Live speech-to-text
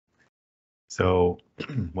So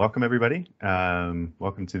welcome everybody.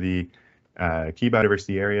 Welcome to the Key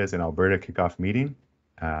Biodiversity Areas in Alberta kickoff meeting.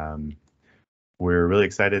 We're really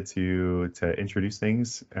excited to introduce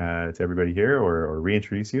things to everybody here or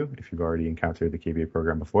reintroduce you if you've already encountered the KBA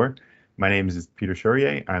program before. My name is Peter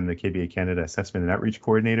Chaurier. I'm the KBA Canada Assessment and Outreach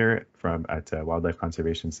Coordinator at Wildlife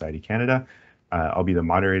Conservation Society Canada. I'll be the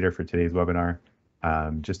moderator for today's webinar.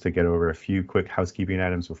 Just to get over a few quick housekeeping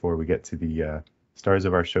items before we get to the stars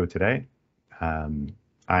of our show today.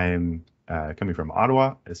 I'm coming from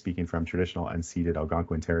Ottawa, speaking from traditional unceded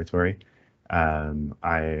Algonquin territory.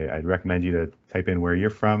 I'd recommend you to type in where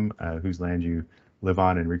you're from, whose land you live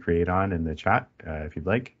on and recreate on in the chat, if you'd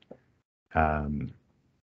like.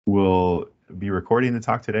 We'll be recording the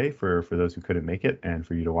talk today for those who couldn't make it and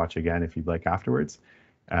for you to watch again if you'd like afterwards.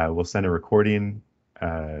 We'll send a recording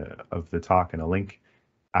of the talk and a link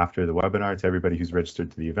after the webinar to everybody who's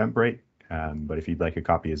registered to the Eventbrite. But if you'd like a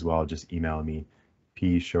copy as well, just email me,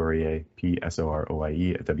 psoroye,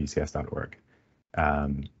 P-S-O-R-O-I-E at WCS.org.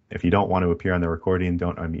 If you don't want to appear on the recording,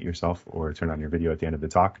 don't unmute yourself or turn on your video at the end of the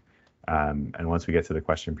talk. And once we get to the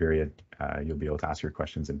question period, you'll be able to ask your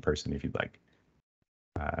questions in person if you'd like.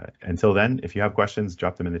 Until then, if you have questions,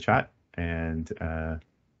 drop them in the chat. And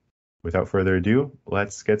without further ado,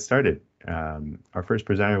 let's get started. Our first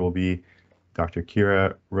presenter will be Dr.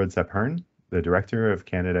 Ciara Raudsepp-Hearne, the Director of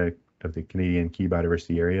the Canadian Key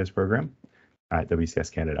Biodiversity Areas program at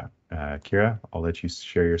WCS Canada. Ciara, I'll let you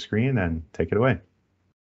share your screen and take it away.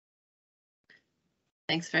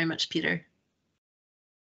 Thanks very much, Peter.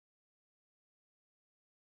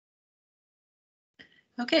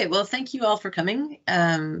 Okay, well, thank you all for coming.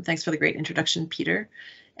 Thanks for the great introduction, Peter.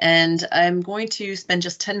 And I'm going to spend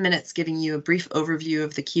just 10 minutes giving you a brief overview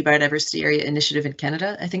of the Key Biodiversity Area Initiative in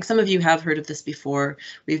Canada. I think some of you have heard of this before.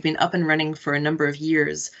 We've been up and running for a number of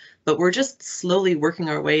years, but we're just slowly working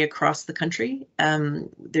our way across the country.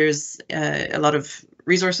 There's a lot of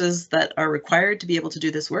resources that are required to be able to do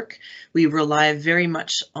this work. We rely very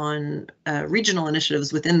much on regional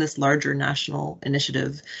initiatives within this larger national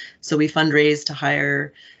initiative. So we fundraise to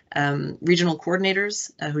hire regional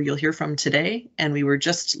coordinators who you'll hear from today, and we were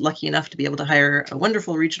just lucky enough to be able to hire a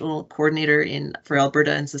wonderful regional coordinator for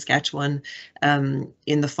Alberta and Saskatchewan in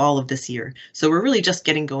the fall of this year. So we're really just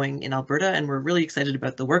getting going in Alberta, and we're really excited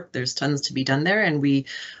about the work. There's tons to be done there, and we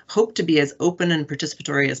hope to be as open and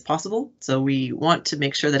participatory as possible. So we want to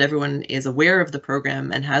make sure that everyone is aware of the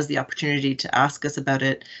program and has the opportunity to ask us about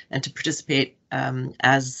it and to participate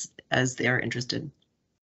as they are interested.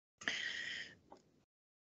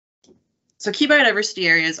 So key biodiversity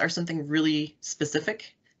areas are something really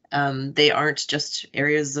specific. They aren't just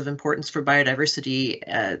areas of importance for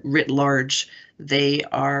biodiversity writ large. They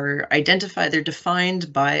are they're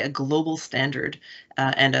defined by a global standard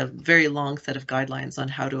and a very long set of guidelines on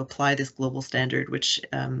how to apply this global standard, which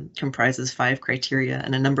comprises 5 criteria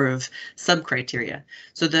and a number of sub-criteria.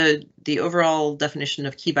 So the overall definition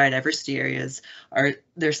of key biodiversity areas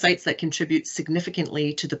they're sites that contribute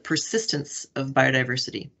significantly to the persistence of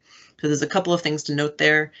biodiversity. So there's a couple of things to note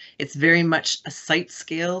there. It's very much a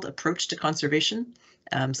site-scaled approach to conservation.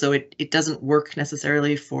 So it doesn't work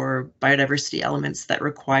necessarily for biodiversity elements that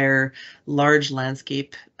require large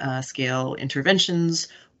landscape scale interventions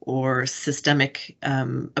or systemic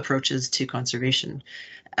approaches to conservation.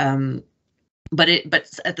 But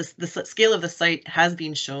at the scale of the site has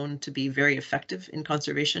been shown to be very effective in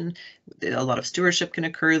conservation. A lot of stewardship can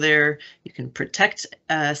occur there. You can protect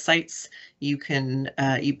sites. You can,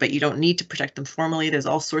 but you don't need to protect them formally. There's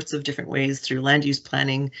all sorts of different ways through land use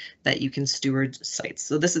planning that you can steward sites.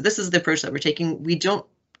 So this is the approach that we're taking.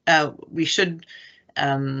 We should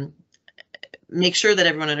make sure that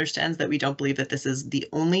everyone understands that we don't believe that this is the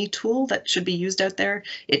only tool that should be used out there.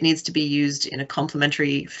 It needs to be used in a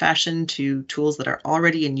complementary fashion to tools that are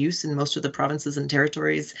already in use in most of the provinces and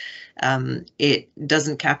territories. It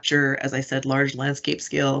doesn't capture, as I said, large landscape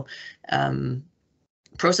scale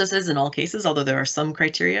processes in all cases, although there are some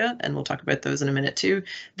criteria, and we'll talk about those in a minute too,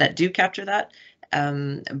 that do capture that.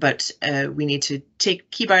 But we need to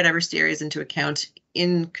take key biodiversity areas into account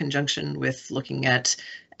in conjunction with looking at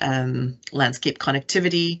landscape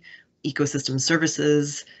connectivity, ecosystem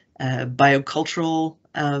services, biocultural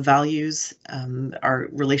values, our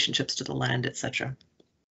relationships to the land, etc.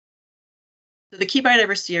 So the key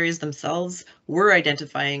biodiversity areas themselves, we're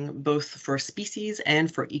identifying both for species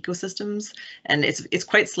and for ecosystems, and it's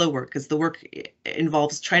quite slow work because the work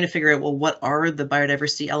involves trying to figure out, well, what are the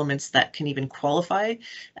biodiversity elements that can even qualify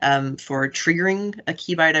for triggering a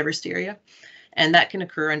key biodiversity area. And that can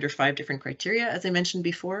occur under 5 different criteria, as I mentioned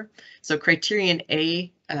before. So criterion A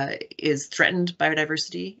is threatened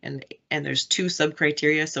biodiversity, and there's 2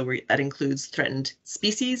 sub-criteria, so that includes threatened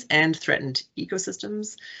species and threatened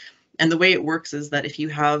ecosystems. And the way it works is that if you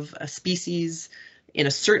have a species in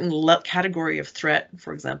a certain category of threat,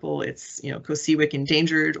 for example, it's Kosiwik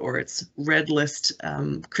endangered or it's red list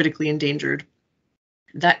critically endangered,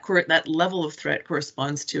 that level of threat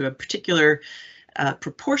corresponds to a particular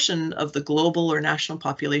proportion of the global or national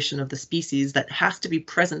population of the species that has to be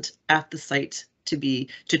present at the site to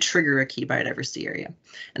trigger a key biodiversity area.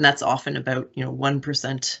 And that's often about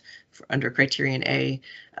 1% under criterion A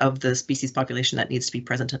of the species population that needs to be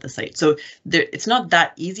present at the site. So it's not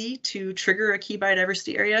that easy to trigger a key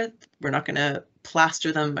biodiversity area. We're not going to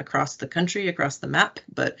plaster them across the country, across the map,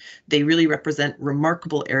 but they really represent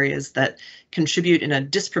remarkable areas that contribute in a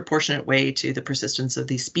disproportionate way to the persistence of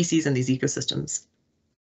these species and these ecosystems.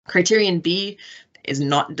 Criterion B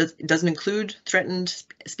doesn't include threatened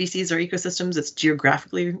species or ecosystems. It's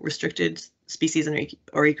geographically restricted species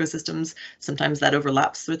or ecosystems. Sometimes that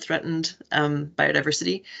overlaps with threatened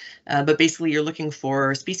biodiversity, but basically you're looking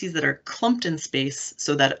for species that are clumped in space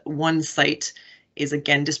so that one site is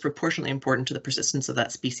again disproportionately important to the persistence of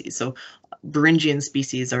that species. So Beringian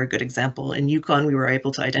species are a good example. In Yukon, we were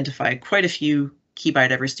able to identify quite a few key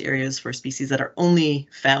biodiversity areas for species that are only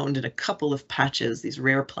found in a couple of patches, these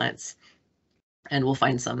rare plants. And we'll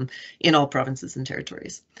find some in all provinces and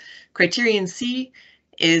territories. Criterion C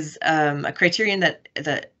is a criterion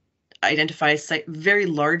that identifies very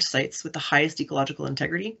large sites with the highest ecological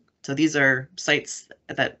integrity. So these are sites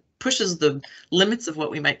that pushes the limits of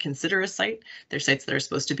what we might consider a site. They're sites that are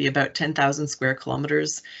supposed to be about 10,000 square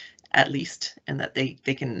kilometers at least, and that they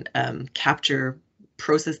can capture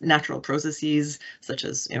natural processes such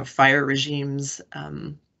as fire regimes,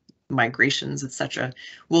 migrations, etc.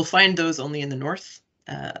 We'll find those only in the north.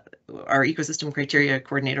 Our ecosystem criteria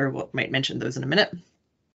coordinator might mention those in a minute.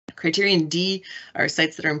 Criterion D are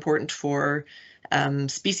sites that are important for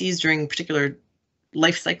species during particular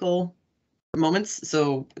life cycle moments.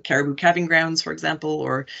 So caribou calving grounds, for example,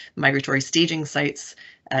 or migratory staging sites.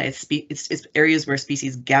 It's areas where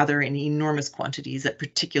species gather in enormous quantities at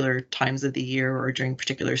particular times of the year or during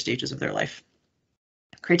particular stages of their life.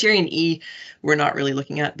 Criterion E, we're not really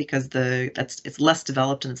looking at because it's less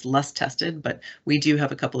developed and it's less tested, but we do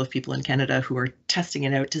have a couple of people in Canada who are testing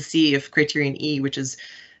it out to see if criterion E, which is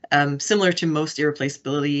similar to most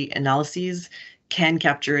irreplaceability analyses, can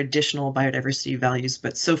capture additional biodiversity values,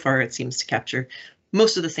 but so far it seems to capture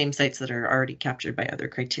most of the same sites that are already captured by other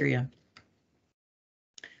criteria.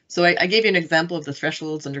 So I gave you an example of the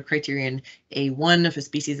thresholds under criterion A1. If a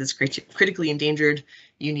species is critically endangered,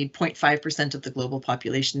 you need 0.5% of the global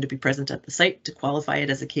population to be present at the site to qualify it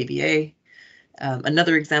as a KBA.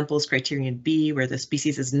 Another example is criterion B, where the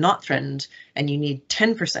species is not threatened, and you need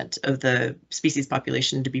 10% of the species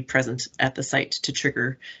population to be present at the site to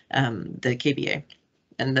trigger the KBA.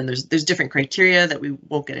 And then there's different criteria that we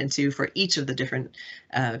won't get into for each of the different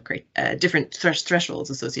thresholds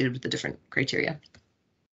associated with the different criteria.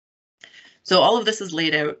 So all of this is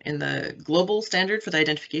laid out in the global standard for the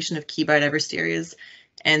identification of key biodiversity areas.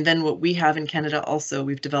 And then what we have in Canada also,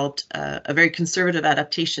 we've developed a very conservative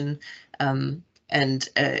adaptation of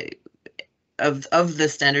the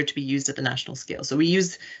standard to be used at the national scale. So we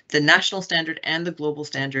use the national standard and the global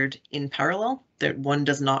standard in parallel, that one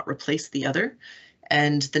does not replace the other.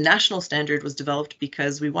 And the national standard was developed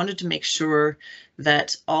because we wanted to make sure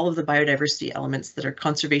that all of the biodiversity elements that are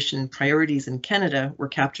conservation priorities in Canada were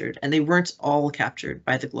captured, and they weren't all captured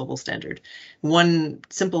by the global standard. One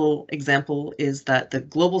simple example is that the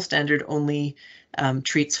global standard only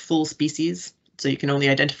treats full species. So you can only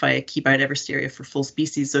identify a key biodiversity area for full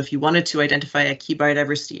species. So if you wanted to identify a key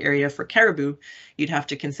biodiversity area for caribou, you'd have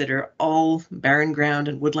to consider all barren ground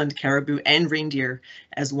and woodland caribou and reindeer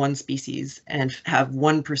as one species and have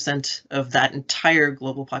 1% of that entire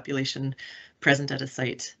global population present at a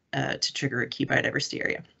site to trigger a key biodiversity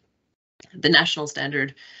area. The national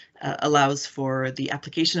standard allows for the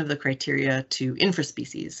application of the criteria to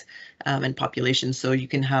infraspecies and populations. So you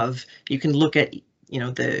can look at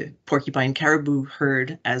the porcupine caribou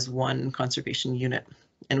herd as one conservation unit.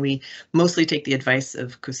 And we mostly take the advice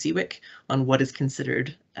of Kosiwik on what is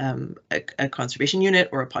considered a conservation unit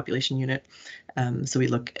or a population unit. So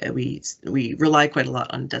we rely quite a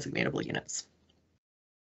lot on designatable units.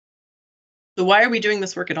 So why are we doing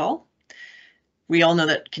this work at all? We all know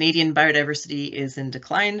that Canadian biodiversity is in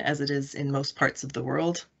decline, as it is in most parts of the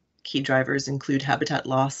world. Key drivers include habitat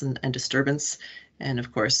loss and disturbance. And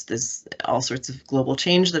of course, there's all sorts of global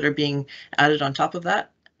change that are being added on top of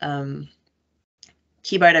that.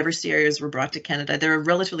 Key biodiversity areas were brought to Canada. They're a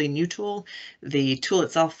relatively new tool. The tool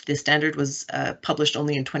itself, the standard, was published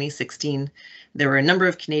only in 2016. There were a number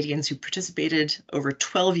of Canadians who participated over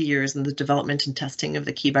 12 years in the development and testing of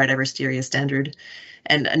the Key Biodiversity Area standard.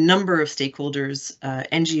 And a number of stakeholders,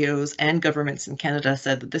 NGOs and governments in Canada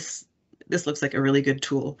said that this looks like a really good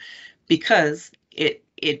tool because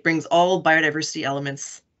it brings all biodiversity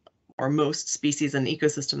elements or most species and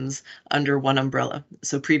ecosystems under one umbrella.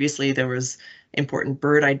 So previously there was important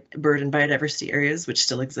bird and biodiversity areas, which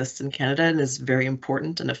still exists in Canada and is very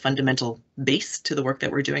important and a fundamental base to the work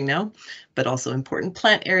that we're doing now, but also important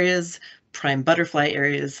plant areas, prime butterfly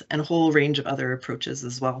areas, and a whole range of other approaches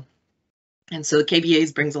as well. And so the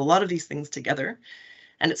KBAs brings a lot of these things together,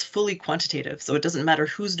 and it's fully quantitative. So it doesn't matter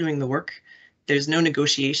who's doing the work. There's no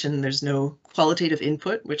negotiation, there's no qualitative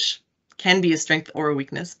input, which can be a strength or a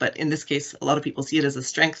weakness, but in this case, a lot of people see it as a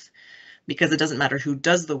strength because it doesn't matter who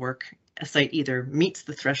does the work. A site either meets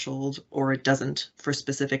the threshold or it doesn't for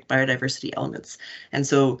specific biodiversity elements. And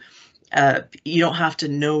so you don't have to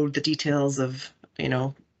know the details of,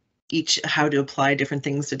 how to apply different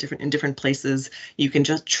things to in different places. You can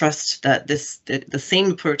just trust that the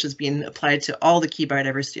same approach is being applied to all the key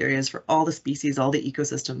biodiversity areas for all the species, all the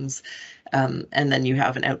ecosystems, and then you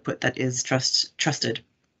have an output that is trusted.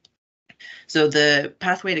 So the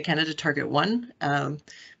Pathway to Canada Target 1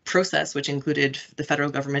 process, which included the federal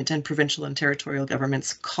government and provincial and territorial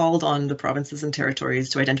governments, called on the provinces and territories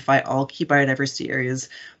to identify all key biodiversity areas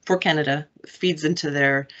for Canada, feeds into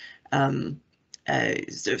their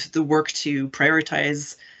the work to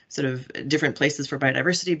prioritize sort of different places for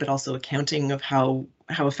biodiversity, but also accounting of how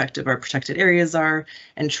effective our protected areas are,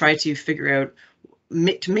 and try to figure out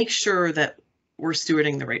to make sure that we're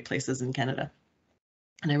stewarding the right places in Canada.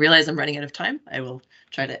 And I realize I'm running out of time. I will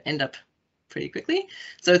try to end up pretty quickly.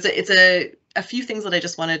 So it's a few things that I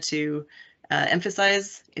just wanted to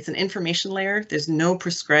emphasize. It's an information layer. There's no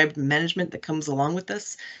prescribed management that comes along with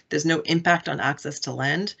this. There's no impact on access to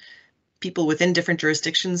land. People within different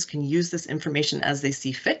jurisdictions can use this information as they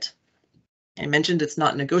see fit. I mentioned it's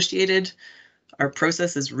not negotiated. Our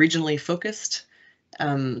process is regionally focused.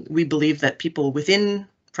 We believe that people within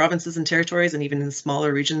provinces and territories and even in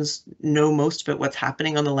smaller regions know most about what's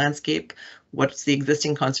happening on the landscape, what's the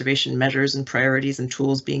existing conservation measures and priorities and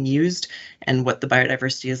tools being used, and what the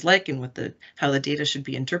biodiversity is like and how the data should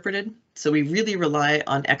be interpreted. So we really rely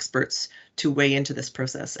on experts to weigh into this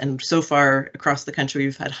process. And so far across the country,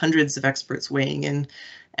 we've had hundreds of experts weighing in,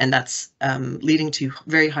 and that's leading to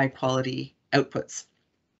very high quality outputs.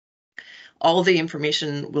 All the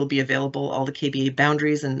information will be available, all the KBA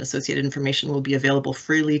boundaries and associated information will be available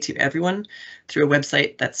freely to everyone through a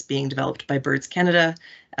website that's being developed by Birds Canada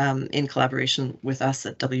in collaboration with us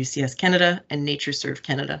at WCS Canada and NatureServe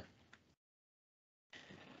Canada.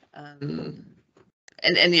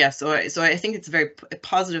 So I think it's a very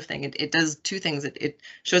positive thing. It does two things. It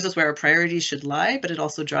shows us where our priorities should lie, but it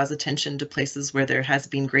also draws attention to places where there has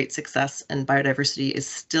been great success and biodiversity is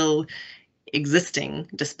still existing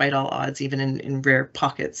despite all odds, even in rare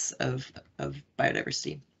pockets of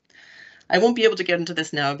biodiversity. I won't be able to get into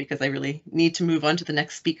this now because I really need to move on to the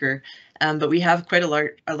next speaker, but we have quite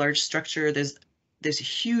a large structure. There's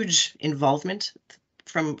huge involvement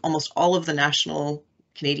from almost all of the national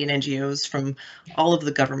Canadian NGOs, from all of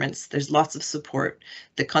the governments. There's lots of support.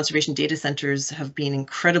 The conservation data centers have been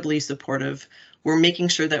incredibly supportive. We're making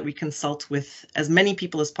sure that we consult with as many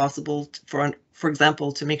people as possible, for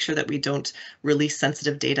example, to make sure that we don't release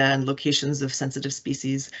sensitive data and locations of sensitive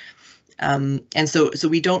species. And so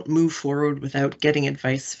we don't move forward without getting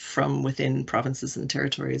advice from within provinces and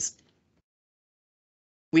territories.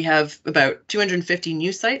 We have about 250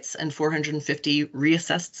 new sites and 450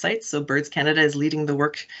 reassessed sites. So Birds Canada is leading the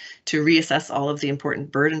work to reassess all of the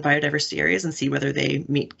important bird and biodiversity areas and see whether they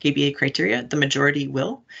meet KBA criteria. The majority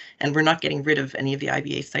will, and we're not getting rid of any of the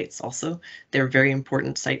IBA sites also. They're very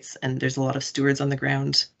important sites and there's a lot of stewards on the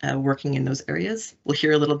ground working in those areas. We'll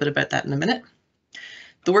hear a little bit about that in a minute.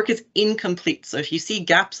 The work is incomplete, so if you see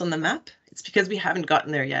gaps on the map, it's because we haven't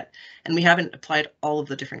gotten there yet, and we haven't applied all of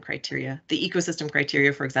the different criteria. The ecosystem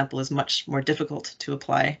criteria, for example, is much more difficult to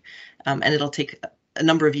apply, and it'll take a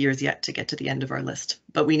number of years yet to get to the end of our list,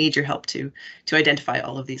 but we need your help to identify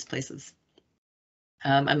all of these places.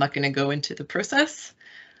 I'm not going to go into the process,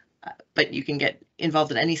 but you can get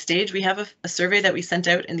involved at any stage. We have a survey that we sent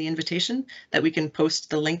out in the invitation that we can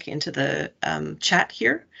post the link into the chat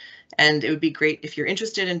here, and it would be great if you're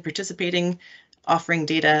interested in participating, offering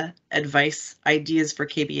data, advice, ideas for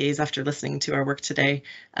KBAs after listening to our work today.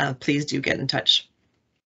 Please do get in touch.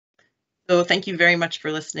 So thank you very much for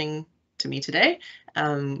listening to me today.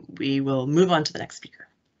 We will move on to the next speaker.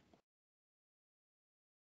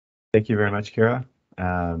 Thank you very much, Ciara.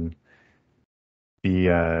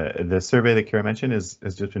 The survey that Ciara mentioned has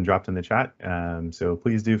just been dropped in the chat. So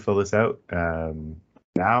please do fill this out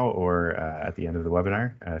now or at the end of the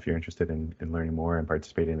webinar if you're interested in learning more and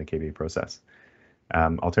participating in the KBA process.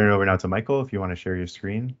 I'll turn it over now to Michael if you want to share your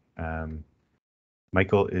screen.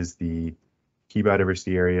 Michael is the Key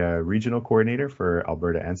Biodiversity Area Regional Coordinator for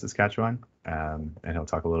Alberta and Saskatchewan, and he'll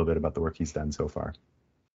talk a little bit about the work he's done so far.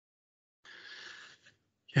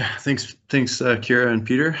 Yeah, thanks, Ciara and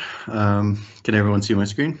Peter. Can everyone see my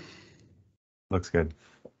screen? Looks good.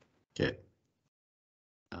 Okay.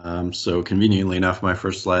 So conveniently enough, my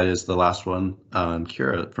first slide is the last one on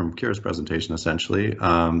Ciara's presentation, essentially,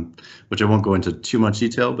 which I won't go into too much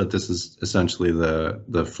detail, but this is essentially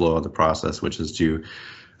the flow of the process, which is to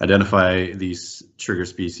identify these trigger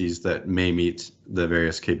species that may meet the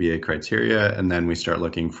various KBA criteria, and then we start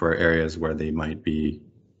looking for areas where they might be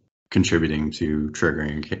contributing to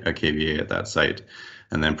triggering a KBA at that site,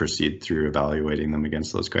 and then proceed through evaluating them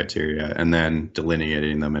against those criteria, and then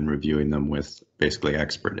delineating them and reviewing them with basically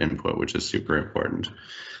expert input, which is super important.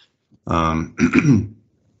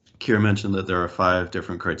 Ciara mentioned that there are 5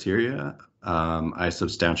 different criteria. I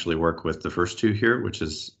substantially work with the first 2 here, which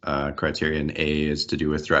is criterion A is to do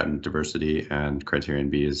with threatened diversity, and criterion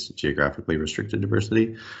B is geographically restricted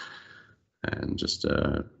diversity. And just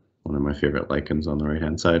one of my favorite lichens on the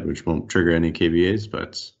right-hand side, which won't trigger any KBAs,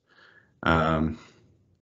 but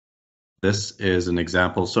this is an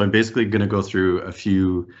example. So I'm basically going to go through a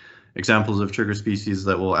few examples of trigger species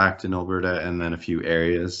that will act in Alberta, and then a few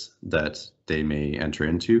areas that they may enter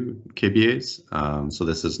into KBAs. So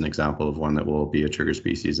this is an example of one that will be a trigger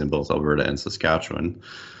species in both Alberta and Saskatchewan.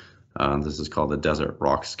 This is called the desert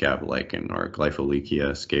rock scab lichen, or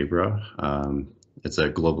Glypholichia scabra. It's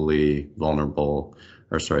a globally vulnerable,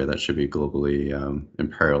 or sorry, that should be globally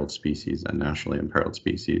imperiled species and nationally imperiled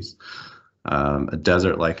species. A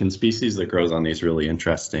desert lichen species that grows on these really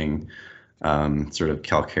interesting sort of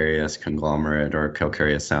calcareous conglomerate or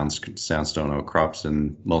calcareous sandstone outcrops,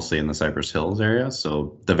 and mostly in the Cypress Hills area.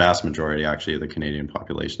 So the vast majority actually of the Canadian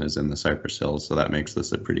population is in the Cypress Hills, so that makes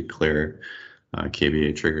this a pretty clear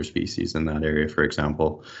KBA trigger species in that area, for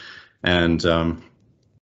example. And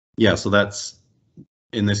yeah, so that's,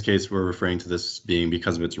 in this case, we're referring to this being,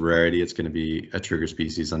 because of its rarity, it's going to be a trigger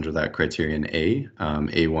species under that criterion A.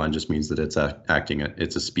 A1 just means that it's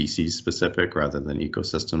it's a species specific rather than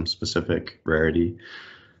ecosystem specific rarity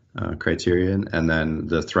criterion. And then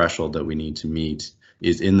the threshold that we need to meet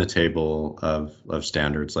is in the table of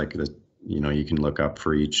standards, like the, you can look up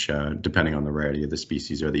for each, depending on the rarity of the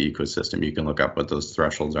species or the ecosystem, you can look up what those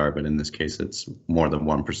thresholds are. But in this case, it's more than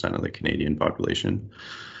 1% of the Canadian population.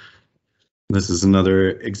 This is another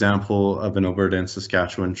example of an Alberta and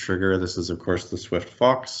Saskatchewan trigger. This is, of course, the swift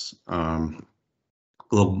fox, pardon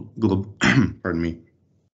me,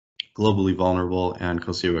 globally vulnerable and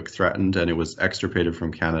Kosiewicz threatened, and it was extirpated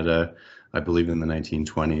from Canada, I believe, in the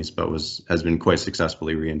 1920s, but has been quite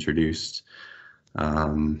successfully reintroduced.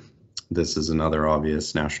 This is another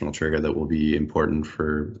obvious national trigger that will be important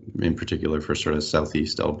in particular for sort of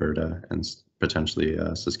southeast Alberta and potentially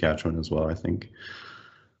Saskatchewan as well, I think.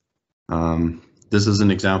 This is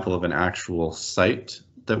an example of an actual site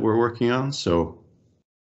that we're working on. So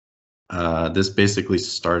this basically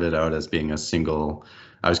started out as being a single,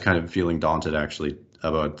 I was kind of feeling daunted actually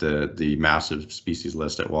about the massive species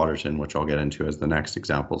list at Waterton, which I'll get into as the next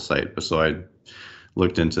example site. But so I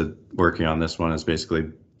looked into working on this one as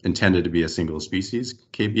basically intended to be a single species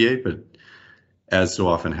KBA, but as so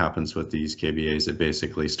often happens with these KBAs, it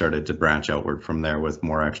basically started to branch outward from there with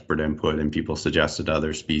more expert input, and people suggested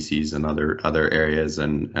other species and other areas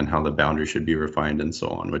and how the boundary should be refined and so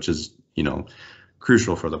on, which is,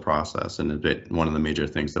 crucial for the process and a bit one of the major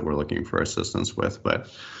things that we're looking for assistance with. But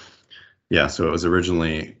yeah, so it was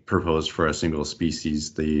originally proposed for a single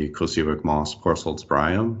species, the Kosiewicz moss Porcel's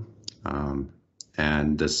bryum.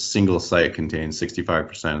 And this single site contains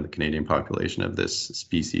 65% of the Canadian population of this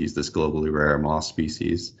species, this globally rare moss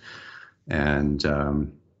species. And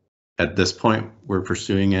at this point, we're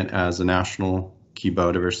pursuing it as a national key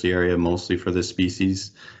biodiversity area, mostly for this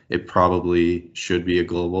species. It probably should be a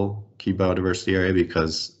global key biodiversity area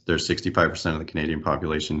because there's 65% of the Canadian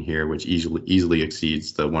population here, which easily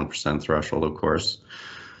exceeds the 1% threshold, of course.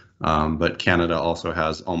 But Canada also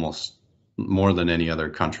has almost more than any other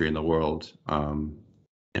country in the world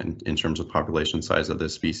in terms of population size of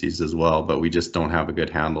this species as well, but we just don't have a good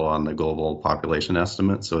handle on the global population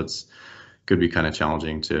estimate, so could be kind of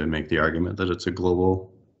challenging to make the argument that it's a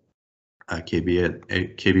global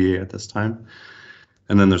KBA at this time.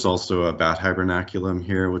 And then there's also a bat hibernaculum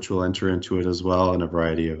here, which will enter into it as well, and a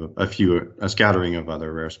variety of a scattering of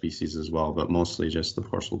other rare species as well, but mostly just the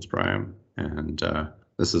Porcelain's Priam. And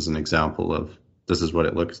this is an example of, this is what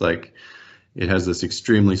it looks like. It has this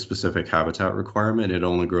extremely specific habitat requirement. It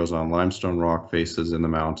only grows on limestone rock faces in the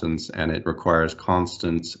mountains, and it requires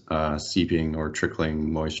constant seeping or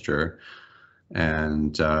trickling moisture.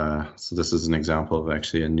 And so this is an example of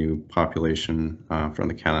actually a new population from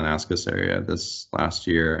the Kananaskis area this last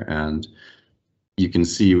year. And you can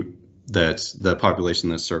see that the population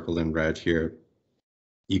that's circled in red here,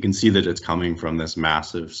 you can see that it's coming from this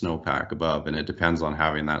massive snowpack above, and it depends on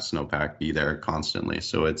having that snowpack be there constantly.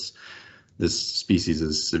 So it's, this species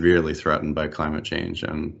is severely threatened by climate change,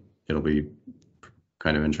 and it'll be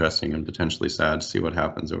kind of interesting and potentially sad to see what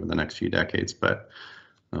happens over the next few decades. But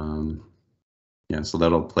yeah, so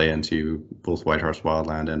that'll play into both Whitehorse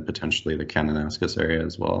wildland and potentially the Kananaskis area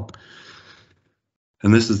as well.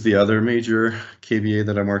 And this is the other major KBA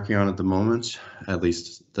that I'm working on at the moment, at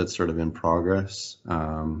least that's sort of in progress.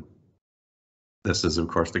 This is, of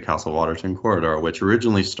course, the Castle-Waterton corridor, which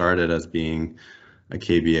originally started as being a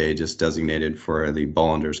KBA just designated for the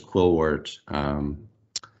Bollander's quillwort,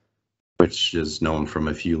 which is known from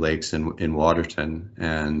a few lakes in Waterton.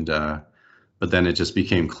 And but then it just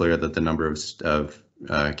became clear that the number of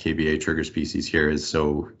KBA trigger species here is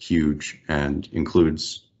so huge and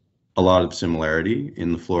includes a lot of similarity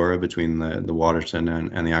in the flora between the Waterton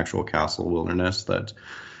and the actual Castle wilderness that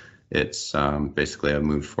it's basically I've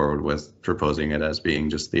moved forward with proposing it as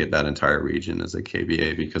being just that entire region as a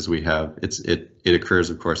KBA, because we have it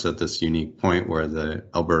occurs, of course, at this unique point where the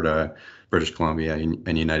Alberta, British Columbia,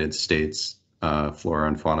 and United States flora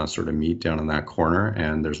and fauna sort of meet down in that corner,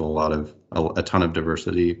 and there's a ton of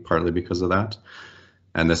diversity partly because of that.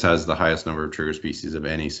 And this has the highest number of trigger species of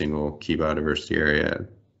any single key biodiversity area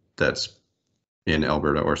that's in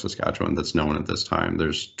Alberta or Saskatchewan that's known at this time.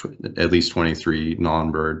 There's at least 23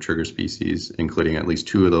 non-bird trigger species, including at least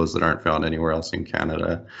 2 of those that aren't found anywhere else in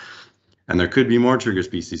Canada. And there could be more trigger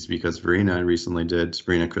species because Sabrina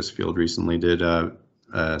Crisfield recently did a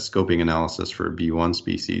scoping analysis for B1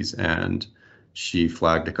 species, and she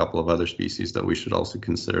flagged a couple of other species that we should also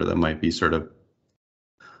consider that might be sort of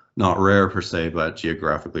not rare per se, but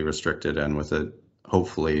geographically restricted, and with it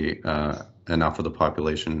hopefully enough of the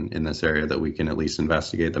population in this area that we can at least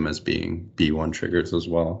investigate them as being B1 triggers as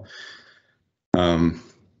well. And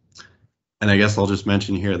I guess I'll just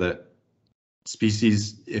mention here that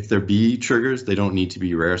species, if they're B triggers, they don't need to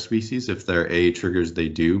be rare species. If they're A triggers, they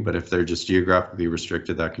do, but if they're just geographically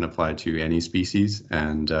restricted, that can apply to any species.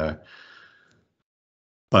 And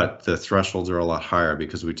but the thresholds are a lot higher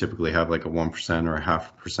because we typically have like a 1% or a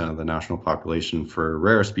 0.5% of the national population for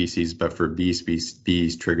rare species, but for B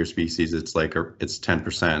trigger species, it's like it's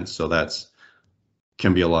 10%. So that's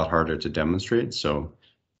can be a lot harder to demonstrate. So,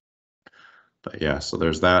 but yeah, so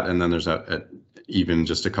there's that, and then there's even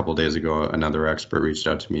just a couple of days ago, another expert reached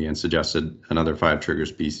out to me and suggested another 5 trigger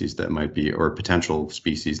species that might be, or potential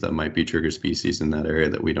species that might be trigger species in that area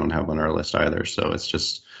that we don't have on our list either. So it's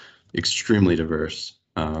just extremely diverse.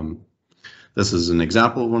 This is an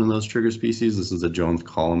example of one of those trigger species. This is a Jones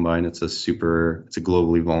columbine. It's a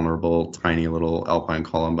globally vulnerable, tiny little alpine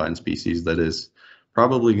columbine species that is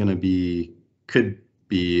probably going to could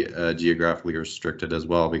be geographically restricted as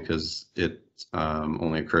well, because it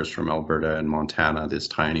only occurs from Alberta and Montana. This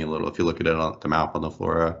tiny little, if you look at it on the map on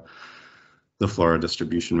the flora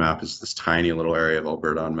distribution map, is this tiny little area of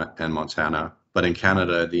Alberta and Montana. But in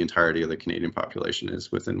Canada, the entirety of the Canadian population is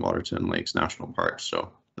within Waterton Lakes National Park. So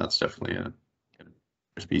that's definitely a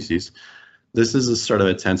species. This is a sort of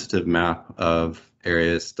a tentative map of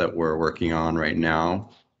areas that we're working on right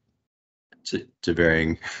now to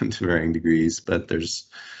varying degrees. But there's,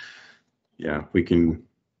 there's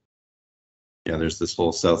this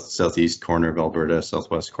whole southeast corner of Alberta,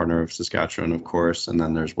 southwest corner of Saskatchewan, of course, and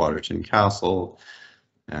then there's Waterton Castle,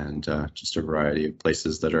 and just a variety of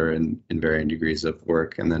places that are in varying degrees of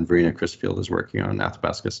work. And then Verena Crisfield is working on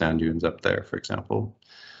Athabasca sand dunes up there, for example.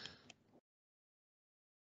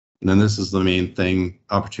 And then this is the main thing,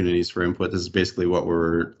 opportunities for input. This is basically what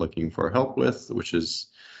we're looking for help with, which is,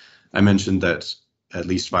 I mentioned that at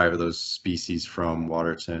least 5 of those species from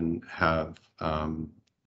Waterton have,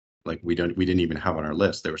 we didn't even have on our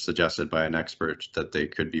list. They were suggested by an expert that they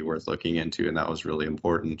could be worth looking into, and that was really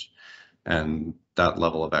important. And that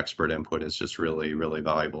level of expert input is just really, really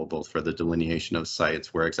valuable, both for the delineation of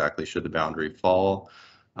sites, where exactly should the boundary fall,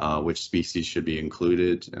 which species should be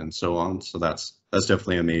included, and so on. So that's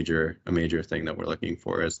definitely a major thing that we're looking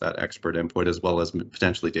for, is that expert input, as well as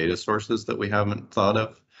potentially data sources that we haven't thought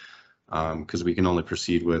of, because we can only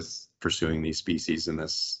proceed with pursuing these species in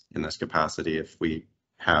this capacity if we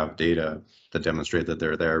have data that demonstrate that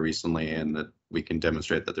they're there recently and that we can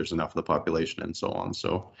demonstrate that there's enough of the population and so on.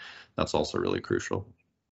 So that's also really crucial.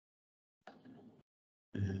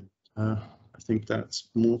 And I think that's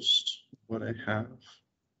most what I have.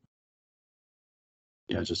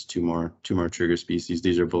 Yeah, just two more trigger species.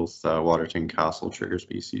 These are both Waterton Castle trigger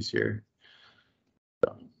species here.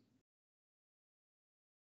 So,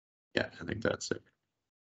 yeah, I think that's it.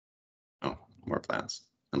 Oh, more plants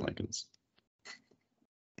and lichens.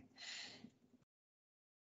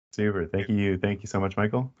 Super. Thank you so much,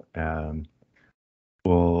 Michael.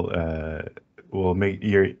 We'll make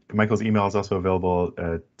Michael's email is also available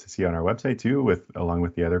to see on our website too, along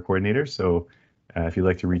with the other coordinators. So if you'd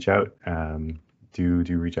like to reach out, do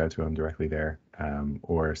reach out to him directly there,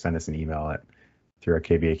 or send us an email through our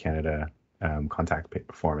KBA Canada contact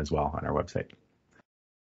form as well on our website.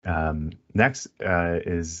 Next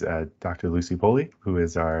is Dr. Lucy Poley, who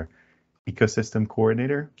is our Ecosystem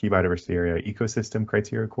Coordinator, Key Biodiversity Area Ecosystem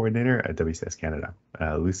Criteria Coordinator at WCS Canada.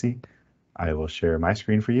 Lucy, I will share my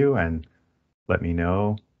screen for you and let me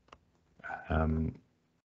know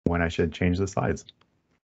when I should change the slides.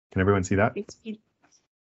 Can everyone see that?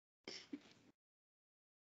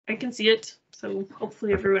 I can see it, so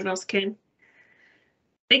hopefully everyone else can.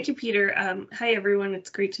 Thank you, Peter. Hi, everyone. It's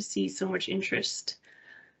great to see so much interest.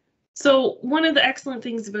 So one of the excellent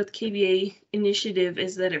things about the KBA initiative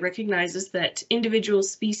is that it recognizes that individual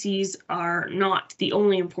species are not the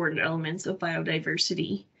only important elements of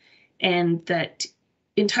biodiversity, and that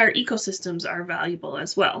entire ecosystems are valuable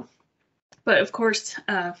as well. But of course,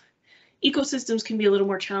 ecosystems can be a little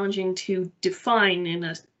more challenging to define in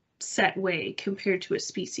a set way compared to a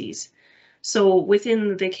species. So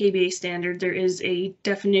within the KBA standard, there is a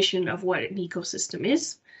definition of what an ecosystem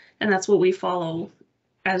is, and that's what we follow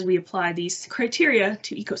as we apply these criteria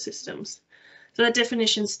to ecosystems. So that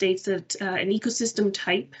definition states that an ecosystem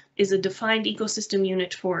type is a defined ecosystem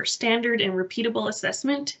unit for standard and repeatable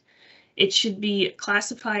assessment. It should be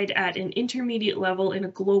classified at an intermediate level in a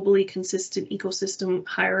globally consistent ecosystem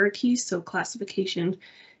hierarchy. So classification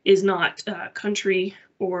is not country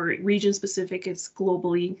or region specific, it's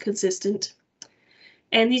globally consistent.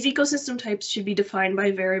 And these ecosystem types should be defined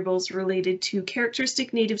by variables related to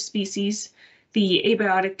characteristic native species, the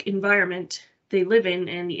abiotic environment they live in,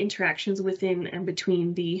 and the interactions within and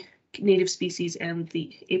between the native species and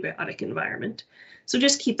the abiotic environment. So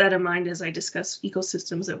just keep that in mind as I discuss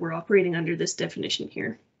ecosystems that we're operating under this definition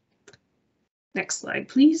here. Next slide,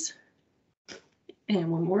 please. And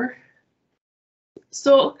one more.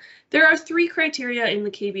 So there are 3 criteria in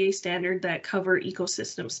the KBA standard that cover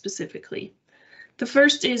ecosystems specifically. The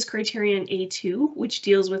first is criterion A2, which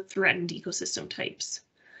deals with threatened ecosystem types.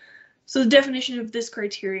 So the definition of this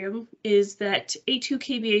criterion is that A2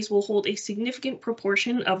 KBAs will hold a significant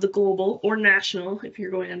proportion of the global or national, if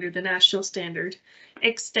you're going under the national standard,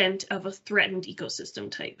 extent of a threatened ecosystem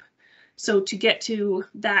type. So to get to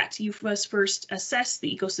that, you must first assess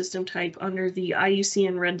the ecosystem type under the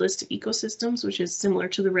IUCN Red List of Ecosystems, which is similar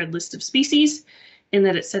to the Red List of Species, in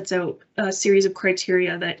that it sets out a series of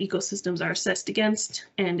criteria that ecosystems are assessed against,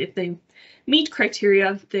 and if they meet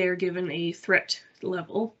criteria, they are given a threat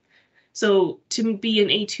level. So to be an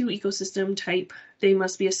A2 ecosystem type, they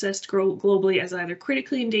must be assessed globally as either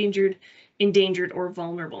critically endangered, or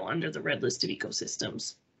vulnerable under the Red List of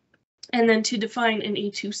Ecosystems. And then to define an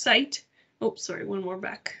A2 site, oh, sorry, one more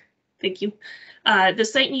back. Thank you. The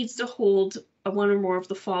site needs to hold one or more of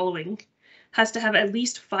the following. Has to have at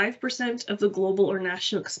least 5% of the global or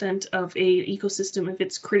national extent of a ecosystem if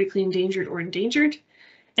it's critically endangered or endangered,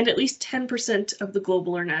 and at least 10% of the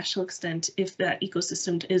global or national extent if that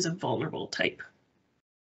ecosystem is a vulnerable type.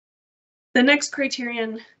 The next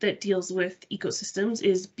criterion that deals with ecosystems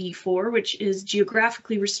is B4, which is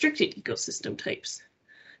geographically restricted ecosystem types.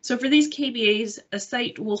 So for these KBAs, a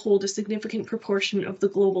site will hold a significant proportion of the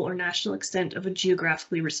global or national extent of a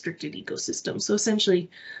geographically restricted ecosystem. So essentially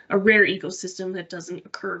a rare ecosystem that doesn't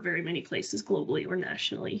occur very many places globally or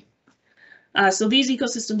nationally. So these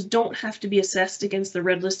ecosystems don't have to be assessed against the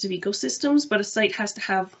Red List of Ecosystems, but a site has to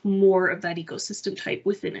have more of that ecosystem type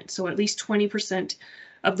within it. So at least 20%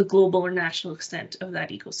 of the global or national extent of that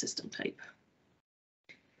ecosystem type.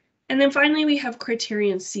 And then finally, we have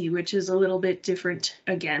criterion C, which is a little bit different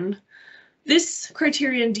again. This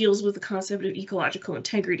criterion deals with the concept of ecological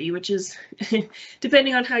integrity, which is,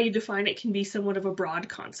 depending on how you define it, can be somewhat of a broad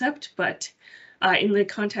concept, but in the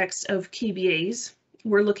context of KBAs,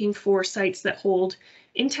 we're looking for sites that hold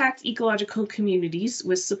intact ecological communities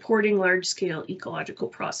with supporting large-scale ecological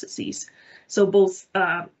processes. So both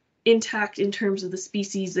intact in terms of the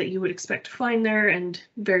species that you would expect to find there, and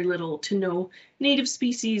very little to no native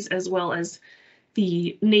species, as well as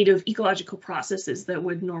the native ecological processes that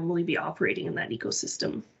would normally be operating in that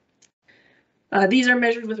ecosystem. These are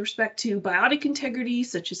measured with respect to biotic integrity,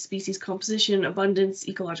 such as species composition, abundance,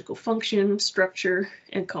 ecological function, structure,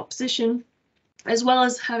 and composition, as well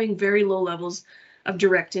as having very low levels of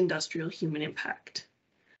direct industrial human impact.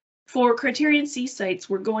 For criterion C sites,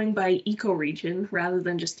 we're going by ecoregion rather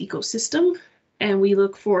than just ecosystem, and we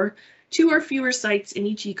look for 2 or fewer sites in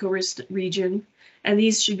each ecoregion, and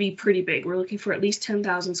these should be pretty big. We're looking for at least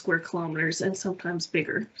 10,000 square kilometers and sometimes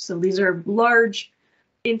bigger. So these are large,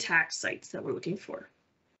 intact sites that we're looking for.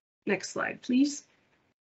 Next slide, please.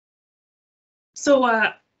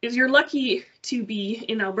 So if you're lucky to be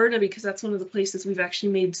in Alberta, because that's one of the places we've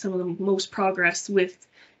actually made some of the most progress with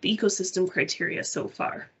the ecosystem criteria so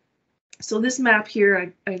far. So this map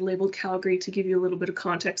here, I labeled Calgary to give you a little bit of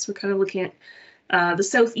context. We're kind of looking at the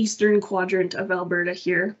southeastern quadrant of Alberta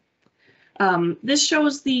here. This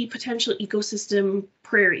shows the potential ecosystem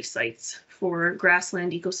prairie sites for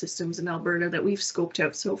grassland ecosystems in Alberta that we've scoped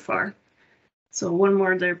out so far. So one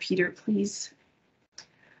more there, Peter, please.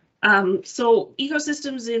 So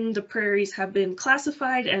ecosystems in the prairies have been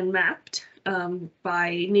classified and mapped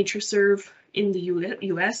by NatureServe in the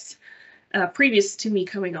US previous to me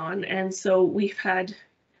coming on. And so we've had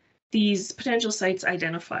these potential sites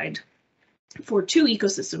identified for 2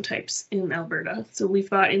 ecosystem types in Alberta. So we've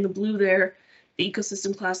got in the blue there, the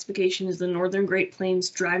ecosystem classification is the Northern Great Plains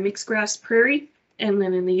dry mixed grass prairie. And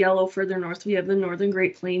then in the yellow further north, we have the Northern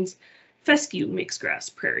Great Plains fescue mixed grass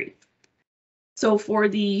prairie. So for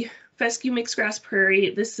the fescue mixed grass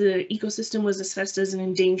prairie, this ecosystem was assessed as an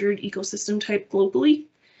endangered ecosystem type globally.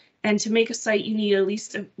 And to make a site, you need at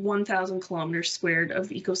least 1,000 kilometers squared of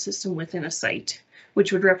ecosystem within a site,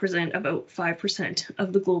 which would represent about 5%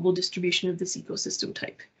 of the global distribution of this ecosystem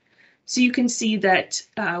type. So you can see that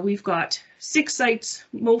we've got 6 sites,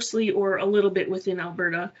 mostly or a little bit within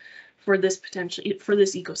Alberta, for this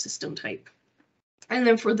ecosystem type. And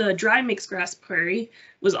then for the dry mixed grass prairie,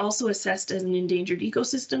 was also assessed as an endangered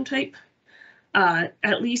ecosystem type.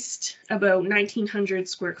 At least about 1,900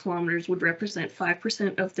 square kilometers would represent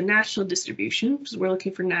 5% of the national distribution, because we're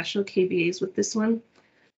looking for national KBAs with this one.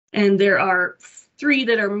 And there are 3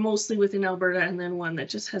 that are mostly within Alberta, and then 1 that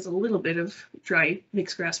just has a little bit of dry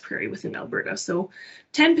mixed grass prairie within Alberta. So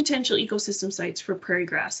 10 potential ecosystem sites for prairie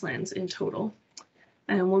grasslands in total.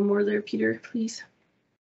 And one more there, Peter, please.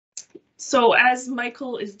 So as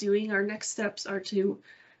Michael is doing, our next steps are to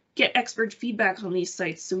get expert feedback on these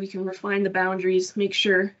sites so we can refine the boundaries, make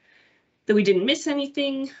sure that we didn't miss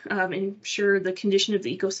anything, ensure the condition of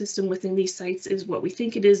the ecosystem within these sites is what we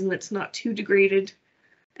think it is and that's not too degraded.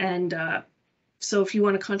 And so if you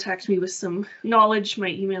want to contact me with some knowledge, my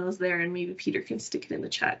email is there, and maybe Peter can stick it in the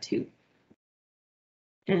chat too.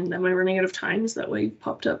 And am I running out of time? Is that why you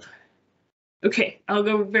popped up? Okay, I'll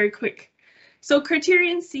go very quick. So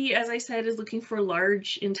criterion C, as I said, is looking for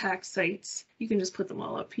large intact sites. You can just put them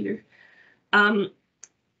all up, Peter.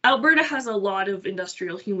 Alberta has a lot of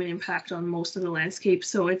industrial human impact on most of the landscape,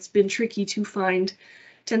 so it's been tricky to find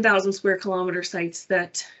 10,000 square kilometer sites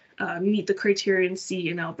that meet the criterion C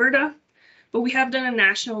in Alberta. But we have done a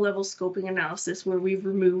national level scoping analysis where we've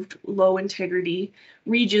removed low integrity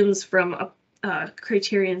regions from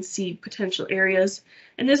criterion C potential areas.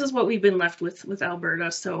 And this is what we've been left with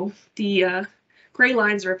Alberta. So the gray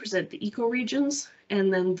lines represent the ecoregions,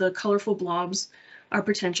 and then the colorful blobs are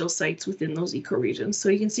potential sites within those ecoregions. So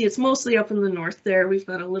you can see it's mostly up in the north there. We've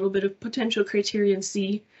got a little bit of potential criterion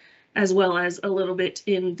C, as well as a little bit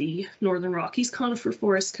in the Northern Rockies conifer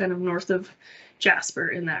forest, kind of north of Jasper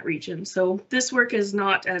in that region. So this work is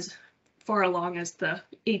not as far along as the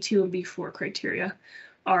A2 and B4 criteria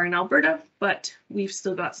are in Alberta, but we've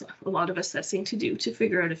still got a lot of assessing to do to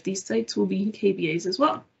figure out if these sites will be KBAs as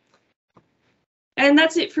well. And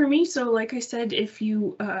that's it for me. So like I said, if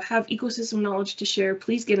you have ecosystem knowledge to share,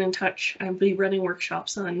 please get in touch. I'll be running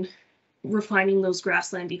workshops on refining those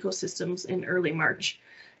grassland ecosystems in early March.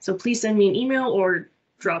 So please send me an email or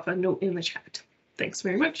drop a note in the chat. Thanks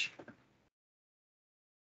very much.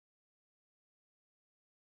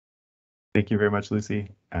 Thank you very much, Lucy.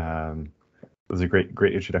 It was a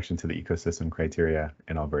great introduction to the ecosystem criteria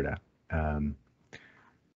in Alberta.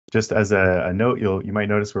 Just as a note, you might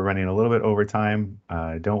notice we're running a little bit over time.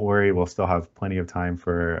 Don't worry, we'll still have plenty of time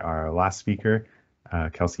for our last speaker,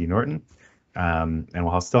 Kelsie Norton. And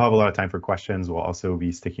we'll still have a lot of time for questions. We'll also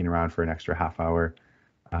be sticking around for an extra half hour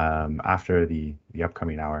after the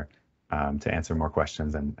upcoming hour to answer more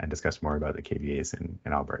questions and discuss more about the KBAs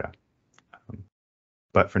in Alberta.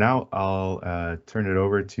 But for now, I'll turn it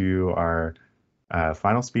over to our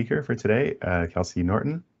final speaker for today, Kelsie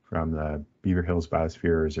Norton from the Beaver Hills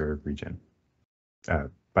Biosphere Reserve region.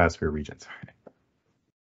 Biosphere region, sorry.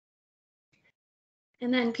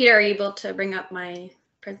 And then Peter, are you able to bring up my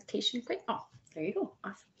presentation quick? Oh, there you go.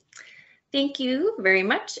 Awesome. Thank you very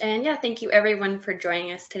much. And yeah, thank you everyone for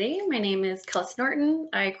joining us today. My name is Kelsie Norton.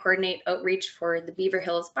 I coordinate outreach for the Beaver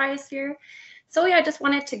Hills Biosphere. So yeah, I just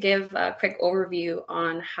wanted to give a quick overview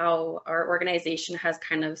on how our organization has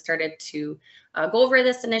kind of started to go over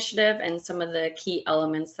this initiative and some of the key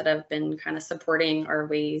elements that have been kind of supporting our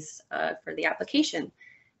ways for the application.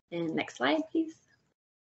 And next slide, please.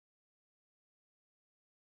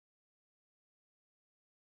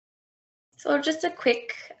 So just a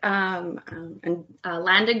quick land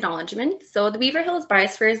acknowledgement. So the Beaver Hills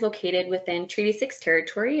Biosphere is located within Treaty 6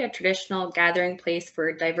 territory, a traditional gathering place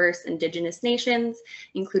for diverse Indigenous nations,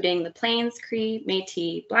 including the Plains, Cree,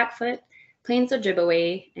 Métis, Blackfoot, Plains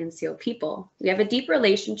Ojibwe, and Seal people. We have a deep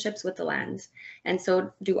relationships with the land, and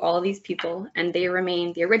so do all of these people, and they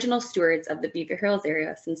remain the original stewards of the Beaver Hills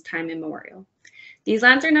area since time immemorial. These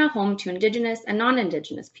lands are now home to Indigenous and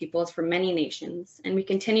non-Indigenous peoples from many nations, and we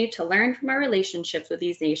continue to learn from our relationships with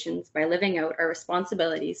these nations by living out our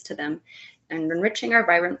responsibilities to them and enriching our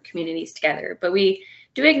vibrant communities together. But we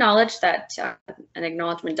do acknowledge that an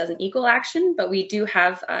acknowledgement doesn't equal action, but we do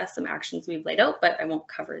have some actions we've laid out, but I won't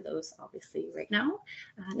cover those obviously right now.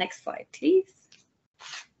 Next slide, please.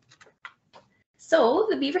 So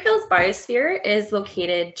the Beaver Hills Biosphere is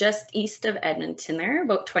located just east of Edmonton there,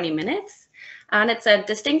 about 20 minutes. And it's a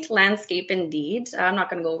distinct landscape indeed. I'm not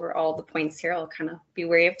going to go over all the points here. I'll kind of be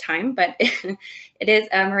wary of time, but it is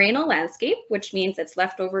a morainal landscape, which means it's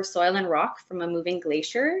leftover soil and rock from a moving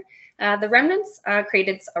glacier. The remnants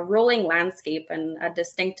created a rolling landscape and a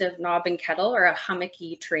distinctive knob and kettle or a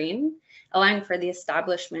hummocky terrain, allowing for the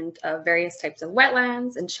establishment of various types of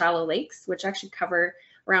wetlands and shallow lakes, which actually cover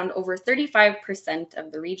around over 35%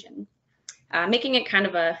 of the region, making it kind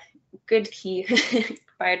of a good key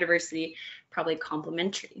biodiversity, probably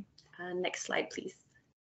complementary. Next slide, please.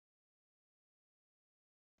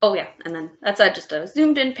 Oh yeah, and then that's just a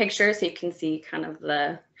zoomed in picture so you can see kind of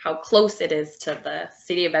how close it is to the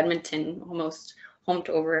city of Edmonton, almost home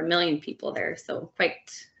to over 1 million people there. So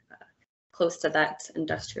quite close to that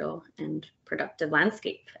industrial and productive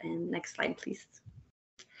landscape. And next slide, please.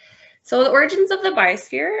 So the origins of the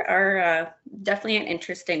biosphere are definitely an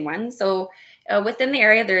interesting one. So within the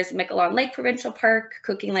area, there's Miquelon Lake Provincial Park,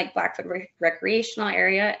 Cooking Lake Blackfoot Recreational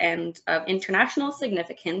Area, and of international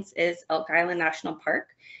significance is Elk Island National Park,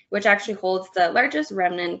 which actually holds the largest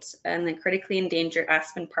remnant in the critically endangered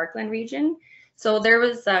aspen parkland region. So there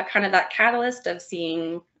was kind of that catalyst of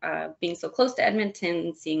seeing, being so close to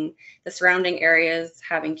Edmonton, seeing the surrounding areas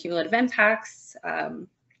having cumulative impacts. And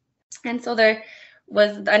so there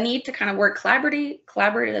was a need to kind of work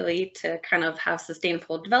collaboratively to kind of have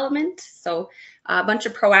sustainable development. So a bunch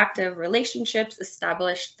of proactive relationships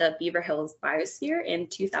established the Beaver Hills Biosphere in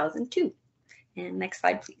 2002. And next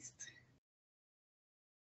slide, please.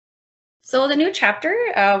 So the new chapter,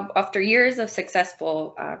 after years of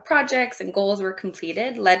successful projects and goals were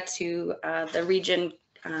completed, led to the region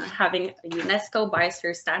having a UNESCO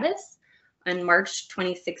Biosphere status in March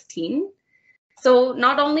 2016. So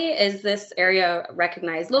not only is this area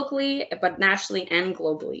recognized locally, but nationally and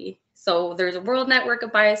globally. So there's a world network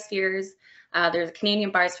of biospheres, there's a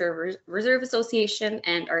Canadian Biosphere Reserve Association,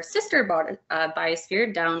 and our sister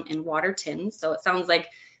biosphere down in Waterton. So it sounds like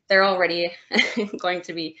they're already going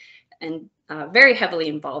to be very heavily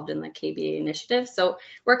involved in the KBA initiative. So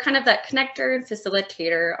we're kind of that connector and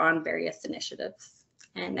facilitator on various initiatives.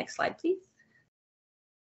 And next slide, please.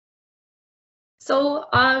 So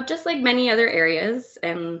just like many other areas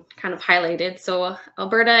and kind of highlighted, so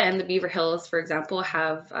Alberta and the Beaver Hills, for example,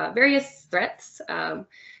 have various threats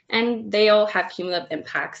and they all have cumulative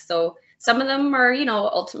impacts. So some of them are,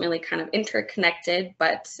 ultimately kind of interconnected,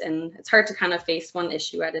 and it's hard to kind of face one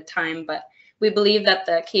issue at a time, but we believe that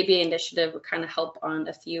the KBA initiative would kind of help on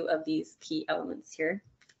a few of these key elements here.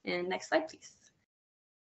 And next slide, please.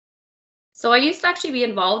 So I used to actually be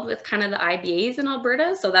involved with kind of the IBAs in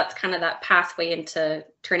Alberta. So that's kind of that pathway into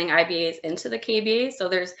turning IBAs into the KBA. So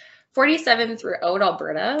there's 47 throughout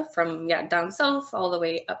Alberta from down south all the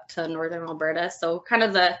way up to northern Alberta. So kind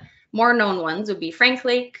of the more known ones would be Frank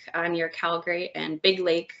Lake near Calgary and Big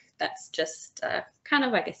Lake. That's just kind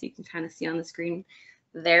of, I guess you can kind of see on the screen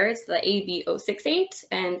there. It's the AB 068.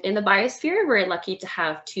 And in the biosphere, we're lucky to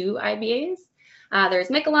have 2 IBAs. There's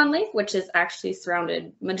Miquelon Lake, which is actually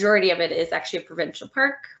surrounded, majority of it is actually a provincial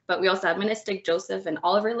park, but we also have Manistic, Joseph, and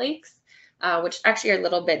Oliver Lakes, which actually are a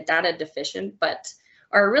little bit data deficient, but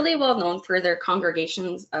are really well known for their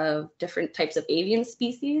congregations of different types of avian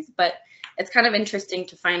species, but it's kind of interesting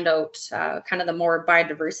to find out kind of the more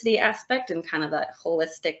biodiversity aspect and kind of that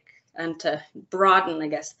holistic, and to broaden, I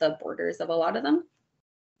guess, the borders of a lot of them.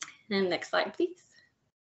 And next slide, please.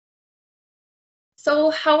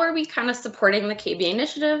 So how are we kind of supporting the KBA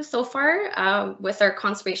initiative so far with our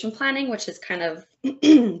conservation planning, which has kind of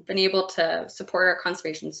been able to support our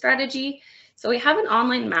conservation strategy? So we have an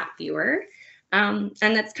online map viewer, and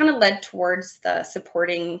that's kind of led towards the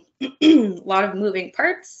supporting a lot of moving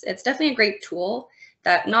parts. It's definitely a great tool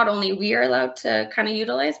that not only we are allowed to kind of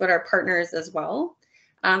utilize, but our partners as well.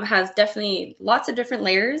 Has definitely lots of different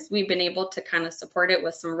layers. We've been able to kind of support it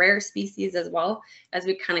with some rare species as well as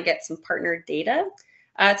we kind of get some partner data.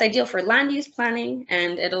 It's ideal for land use planning,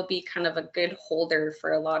 and it'll be kind of a good holder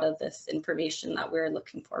for a lot of this information that we're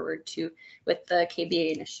looking forward to with the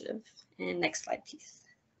KBA initiative. And next slide, please.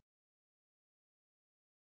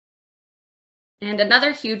 And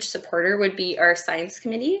another huge supporter would be our science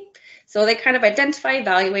committee. So they kind of identify,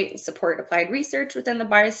 evaluate, and support applied research within the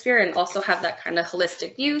biosphere, and also have that kind of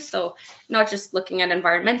holistic view. So not just looking at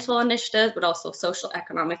environmental initiatives, but also social,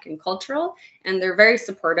 economic, and cultural. And they're very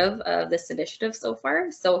supportive of this initiative so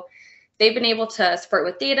far. So they've been able to support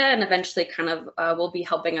with data, and eventually kind of will be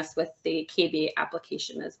helping us with the KBA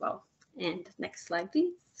application as well. And next slide,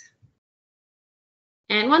 please.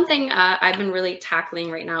 And one thing I've been really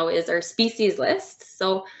tackling right now is our species list.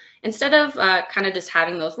 So instead of kind of just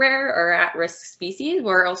having those rare or at-risk species,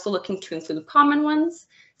 we're also looking to include common ones.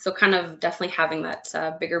 So kind of definitely having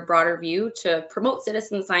that bigger, broader view to promote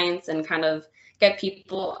citizen science and kind of get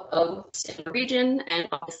people out in the region, and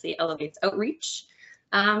obviously elevates outreach.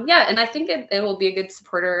 Yeah, and I think it will be a good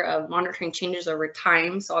supporter of monitoring changes over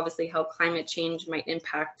time. So obviously how climate change might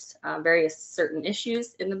impact various certain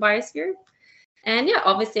issues in the biosphere. And yeah,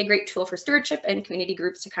 obviously a great tool for stewardship and community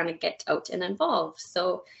groups to kind of get out and involved.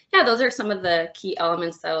 So yeah, those are some of the key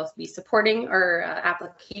elements that will be supporting our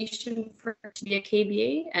application for to be a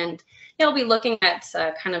KBA. And yeah, we'll be looking at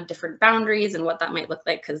kind of different boundaries and what that might look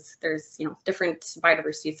like, because there's, you know, different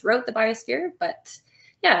biodiversity throughout the biosphere. But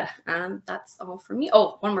yeah, that's all for me.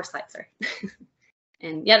 Oh, one more slide, sorry.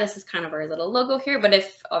 And yeah, this is kind of our little logo here, but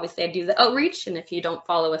if obviously I do the outreach, and if you don't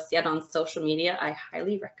follow us yet on social media, I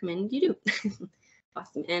highly recommend you do.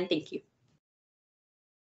 Awesome, and thank you.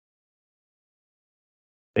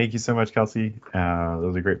 Thank you so much, Kelsie. That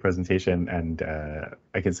was a great presentation, and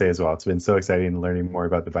I can say as well, it's been so exciting learning more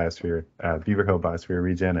about the Biosphere, Beaver Hill Biosphere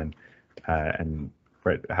region, and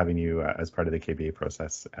having you as part of the KBA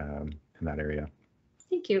process in that area.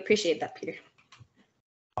 Thank you, appreciate that, Peter.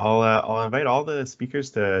 I'll invite all the speakers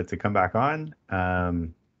to come back on,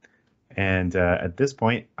 and at this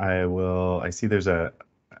point, I see there's a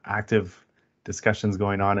active discussions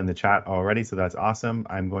going on in the chat already, so that's awesome.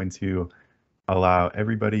 I'm going to allow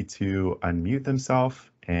everybody to unmute themselves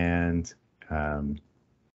and turn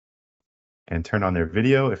on their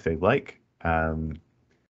video if they'd like. And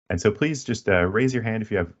so please just raise your hand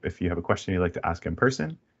if you have a question you'd like to ask in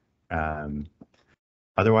person.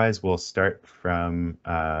 Otherwise, we'll start from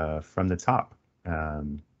the top.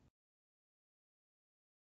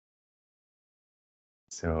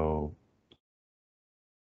 So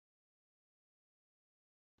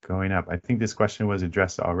going up, I think this question was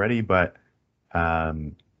addressed already, but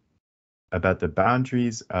about the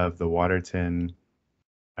boundaries of the Waterton.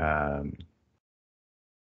 Sorry.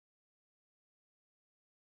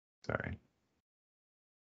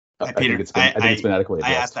 Peter, I think it's been adequately addressed.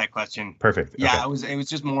 I asked that question. Perfect. Yeah, okay. It was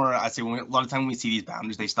just more, I say, a lot of time when we see these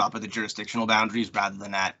boundaries, they stop at the jurisdictional boundaries rather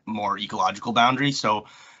than at more ecological boundaries. So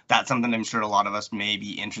that's something I'm sure a lot of us may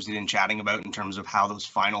be interested in chatting about in terms of how those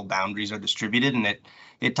final boundaries are distributed. And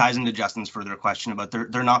it ties into Justin's further question about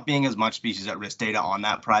there not being as much species at risk data on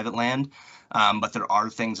that private land. But there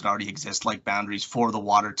are things that already exist, like boundaries for the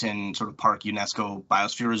Waterton sort of Park UNESCO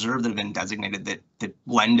Biosphere Reserve that have been designated that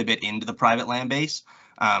blend a bit into the private land base.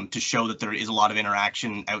 To show that there is a lot of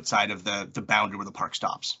interaction outside of the boundary where the park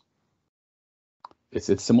stops.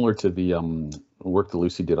 It's similar to the work that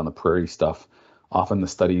Lucy did on the prairie stuff. Often the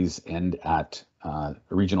studies end at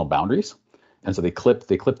regional boundaries, and so they clip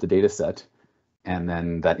the data set, and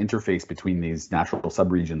then that interface between these natural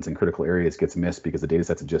subregions and critical areas gets missed because the data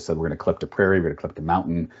sets have just said we're going to clip to prairie, we're going to clip to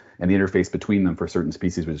mountain, and the interface between them for certain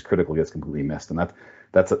species which is critical gets completely missed. And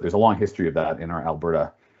there's a long history of that in our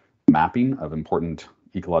Alberta mapping of important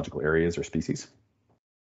ecological areas or species.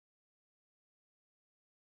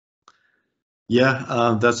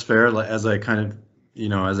 Yeah, that's fair. As I kind of,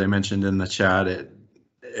 as I mentioned in the chat,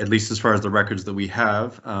 at least as far as the records that we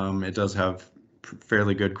have, it does have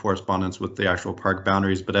fairly good correspondence with the actual park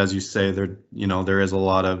boundaries. But as you say, there is a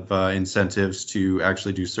lot of incentives to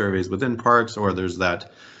actually do surveys within parks, or there's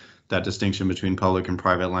that distinction between public and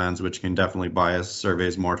private lands, which can definitely bias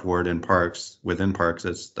surveys more toward within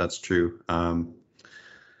parks. That's true.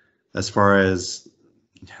 As far as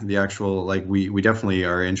the actual, like, we definitely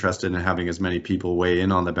are interested in having as many people weigh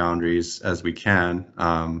in on the boundaries as we can.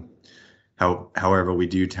 However, we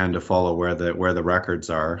do tend to follow where the records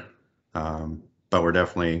are, but we're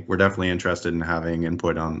definitely interested in having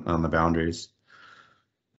input on the boundaries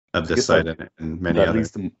of this site and many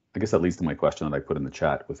others. I guess that leads to my question that I put in the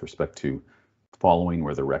chat with respect to following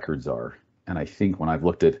where the records are. And I think when I've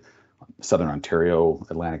looked at Southern Ontario,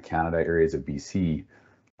 Atlantic Canada, areas of BC,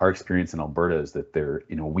 our experience in Alberta is that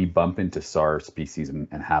we bump into SAR species and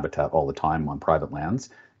habitat all the time on private lands,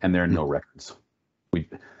 and there are no records.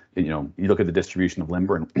 You look at the distribution of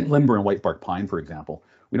limber and whitebark pine, for example.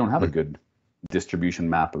 We don't have a good distribution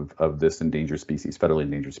map of this endangered species, federally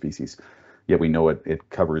endangered species. Yet we know it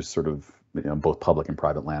covers sort of both public and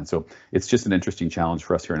private land. So it's just an interesting challenge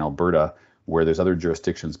for us here in Alberta, where there's other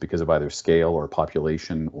jurisdictions, because of either scale or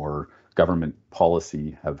population or government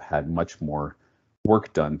policy, have had much more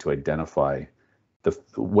work done to identify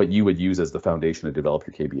what you would use as the foundation to develop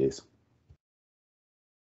your KBAs.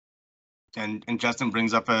 And Justin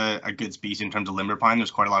brings up a good species in terms of limber pine.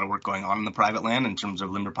 There's quite a lot of work going on in the private land in terms of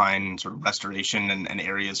limber pine sort of restoration and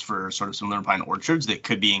areas for sort of some limber pine orchards that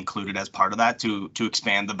could be included as part of that to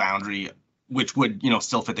expand the boundary, which would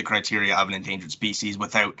still fit the criteria of an endangered species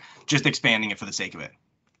without just expanding it for the sake of it.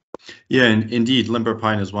 Yeah, and indeed, limber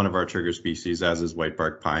pine is one of our trigger species, as is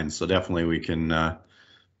whitebark pine. So definitely we can,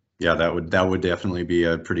 that would definitely be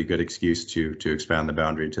a pretty good excuse to expand the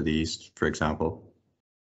boundary to the east, for example.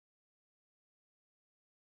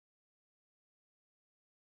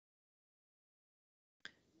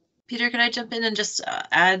 Peter, can I jump in and just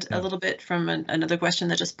add a little bit from another question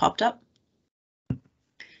that just popped up?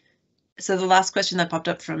 So the last question that popped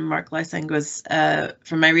up from Mark Lysang was,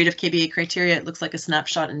 from my read of KBA criteria, it looks like a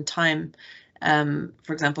snapshot in time.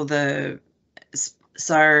 For example, the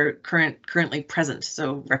SAR currently present,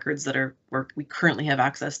 so records that we currently have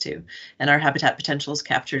access to, and our habitat potential is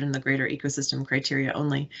captured in the greater ecosystem criteria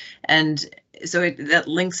only. And so that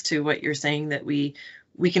links to what you're saying, that we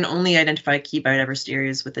can only identify key biodiversity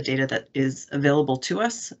areas with the data that is available to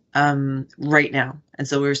us right now. And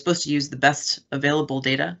so we're supposed to use the best available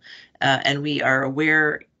data, and we are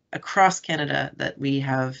aware across Canada that we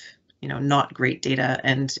have, not great data,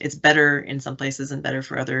 and it's better in some places and better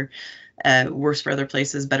for other, worse for other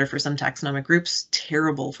places, better for some taxonomic groups,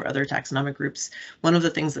 terrible for other taxonomic groups. One of the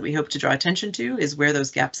things that we hope to draw attention to is where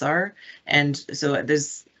those gaps are. And so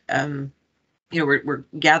there's, we're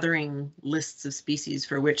gathering lists of species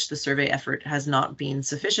for which the survey effort has not been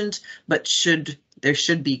sufficient, but there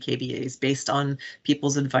should be KBAs based on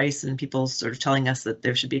people's advice and people sort of telling us that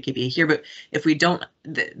there should be a KBA here. But if we don't,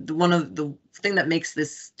 one of the thing that makes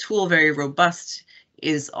this tool very robust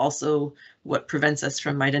is also what prevents us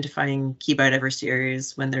from identifying key biodiversity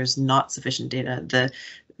areas when there's not sufficient data.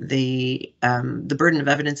 The burden of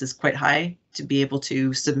evidence is quite high to be able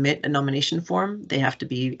to submit a nomination form. They have to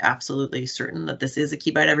be absolutely certain that this is a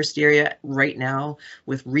key biodiversity area right now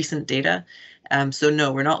with recent data. So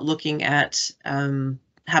no, we're not looking at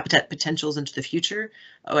habitat potentials into the future.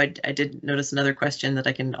 Oh, I did notice another question that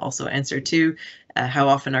I can also answer too. How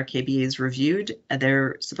often are KBAs reviewed?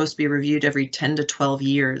 They're supposed to be reviewed every 10 to 12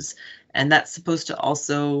 years. And that's supposed to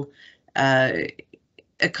also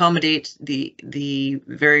accommodate the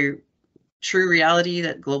very true reality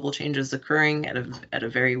that global change is occurring at a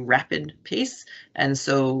very rapid pace. And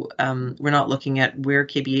so we're not looking at where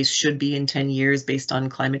KBAs should be in 10 years based on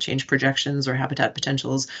climate change projections or habitat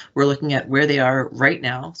potentials. We're looking at where they are right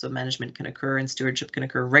now, so management can occur and stewardship can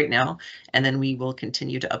occur right now, and then we will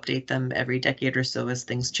continue to update them every decade or so as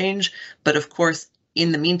things change. But of course,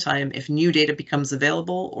 in the meantime, if new data becomes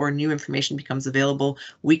available or new information becomes available,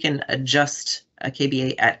 we can adjust a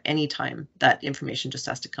KBA at any time. That information just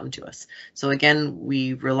has to come to us. So again,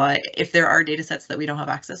 we rely, if there are data sets that we don't have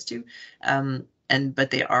access to,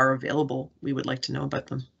 but they are available, we would like to know about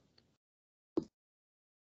them.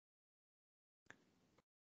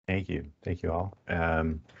 Thank you all.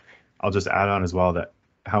 I'll just add on as well that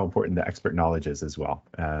how important the expert knowledge is as well.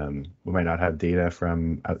 We might not have data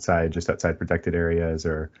from just outside protected areas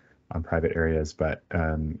or on private areas, but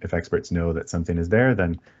if experts know that something is there,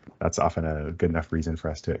 then that's often a good enough reason for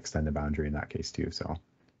us to extend the boundary in that case too. So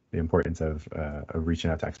the importance of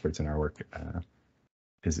reaching out to experts in our work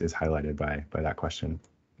is highlighted by that question.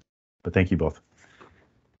 But thank you both.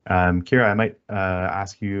 Ciara, I might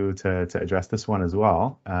ask you to address this one as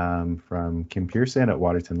well, from Kim Pearson at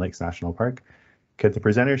Waterton Lakes National Park. Could the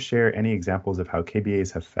presenters share any examples of how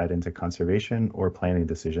KBAs have fed into conservation or planning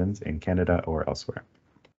decisions in Canada or elsewhere?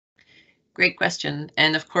 Great question.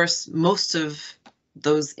 And of course, most of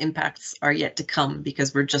those impacts are yet to come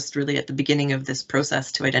because we're just really at the beginning of this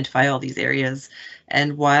process to identify all these areas.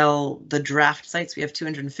 And while the draft sites, we have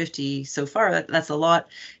 250 so far, that's a lot,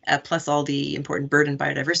 plus all the important bird and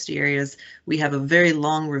biodiversity areas, we have a very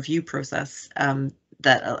long review process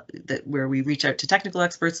that where we reach out to technical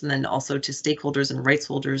experts and then also to stakeholders and rights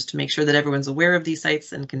holders to make sure that everyone's aware of these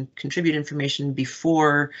sites and can contribute information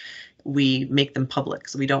before we make them public.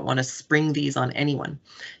 So we don't want to spring these on anyone.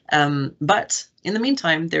 But in the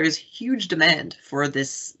meantime, there is huge demand for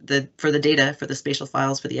this, for the data, for the spatial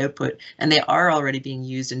files, for the output, and they are already being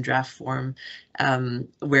used in draft form,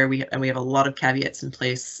 where we have a lot of caveats in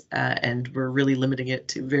place, and we're really limiting it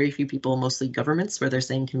to very few people, mostly governments, where they're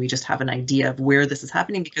saying, can we just have an idea of where this is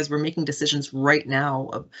happening? Because we're making decisions right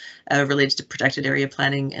now related to protected area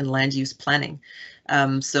planning and land use planning.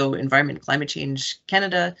 So Environment and Climate Change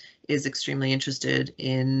Canada is extremely interested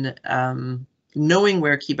in knowing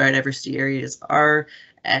where key biodiversity areas are.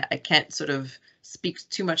 I can't sort of speak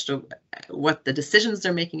too much to what the decisions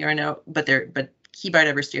they're making are now, but key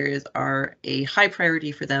biodiversity areas are a high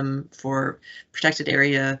priority for them for protected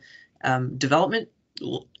area development,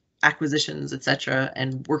 acquisitions, etc.,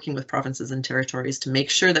 and working with provinces and territories to make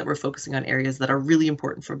sure that we're focusing on areas that are really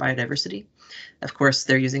important for biodiversity. Of course,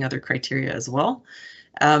 they're using other criteria as well.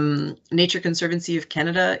 Nature Conservancy of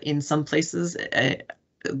Canada, in some places,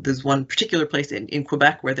 there's one particular place in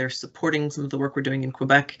Quebec where they're supporting some of the work we're doing in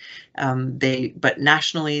Quebec. But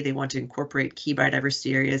nationally, they want to incorporate key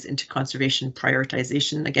biodiversity areas into conservation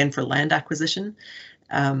prioritization, again, for land acquisition.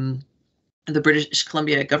 The British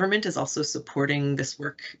Columbia government is also supporting this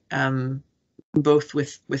work, both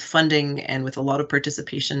with funding and with a lot of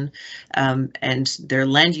participation, and their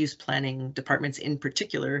land use planning departments in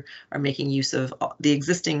particular are making use of the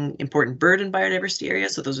existing important bird and biodiversity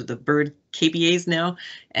areas. So those are the bird KBAs now,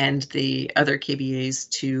 and the other KBAs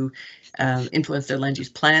to influence their land use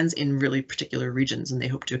plans in really particular regions, and they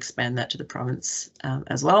hope to expand that to the province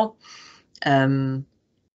as well.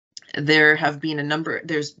 There have been a number,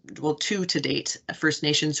 there's, well, two to date, First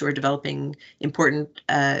Nations who are developing important,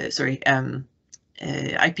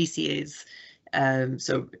 IPCAs,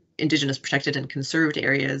 so Indigenous Protected and Conserved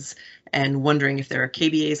Areas, and wondering if there are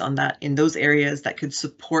KBAs on that in those areas that could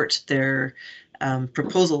support their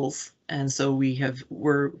proposals. And so when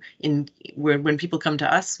people come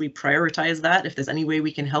to us, we prioritize that. If there's any way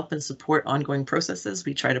we can help and support ongoing processes,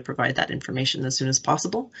 we try to provide that information as soon as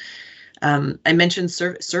possible. I mentioned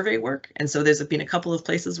survey work, and so there's been a couple of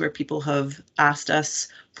places where people have asked us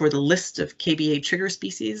for the list of KBA trigger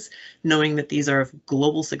species, knowing that these are of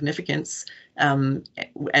global significance,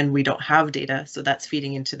 and we don't have data, so that's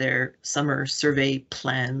feeding into their summer survey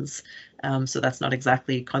plans. So that's not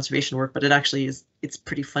exactly conservation work, but it actually is, it's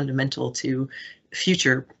pretty fundamental to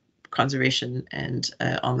future conservation and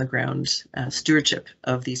on the ground stewardship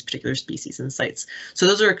of these particular species and sites. So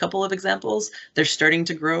those are a couple of examples. They're starting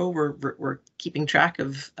to grow. We're keeping track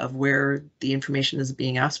of where the information is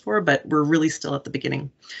being asked for, but we're really still at the beginning.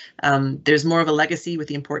 There's more of a legacy with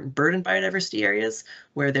the important bird and biodiversity areas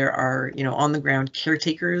where there are, on the ground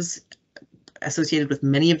caretakers associated with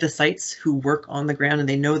many of the sites who work on the ground, and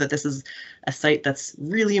they know that this is a site that's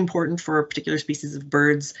really important for a particular species of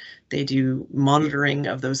birds. They do monitoring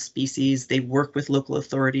of those species. They work with local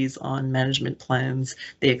authorities on management plans.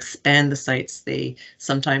 They expand the sites. They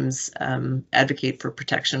sometimes advocate for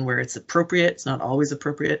protection where it's appropriate. It's not always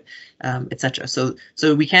appropriate, etc. So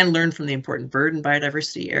we can learn from the important bird and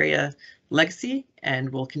biodiversity area legacy,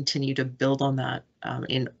 and we'll continue to build on that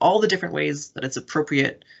in all the different ways that it's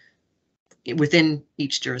appropriate within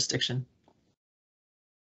each jurisdiction.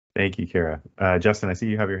 Thank you, Ciara. Justin, I see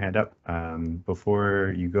you have your hand up.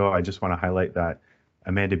 Before you go, I just want to highlight that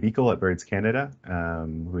Amanda Beekle at Birds Canada,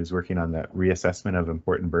 who is working on the reassessment of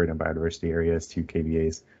important bird and biodiversity areas to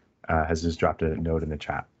KBAs, has just dropped a note in the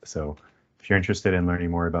chat. So if you're interested in learning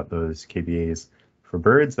more about those KBAs for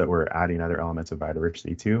birds that we're adding other elements of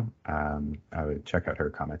biodiversity to, I would check out her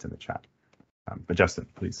comment in the chat. But Justin,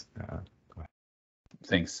 please go ahead.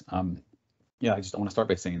 Thanks. Yeah, I want to start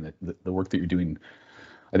by saying that the work that you're doing,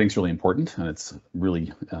 I think, is really important, and it's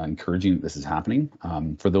really encouraging that this is happening.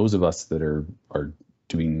 For those of us that are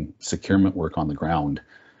doing securement work on the ground,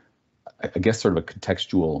 I guess sort of a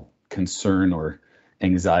contextual concern or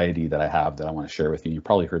anxiety that I have that I want to share with you. You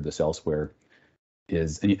probably heard this elsewhere.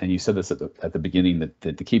 And you said this at the beginning, that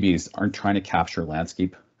the KBAs aren't trying to capture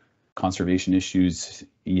landscape conservation issues,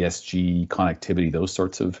 ESG, connectivity, those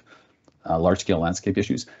sorts of large-scale landscape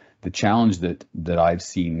issues. The challenge that I've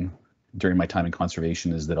seen during my time in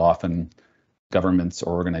conservation is that often governments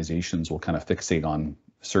or organizations will kind of fixate on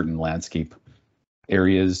certain landscape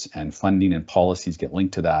areas, and funding and policies get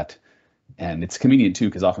linked to that. And it's convenient too,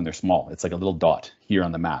 because often they're small. It's like a little dot here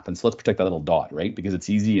on the map. And so let's protect that little dot, right? Because it's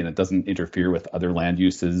easy and it doesn't interfere with other land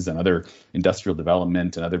uses and other industrial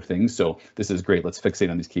development and other things. So this is great. Let's fixate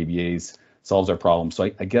on these KBAs, solves our problem. So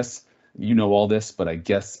I guess you know all this, but I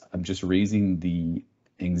guess I'm just raising the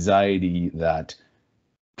anxiety that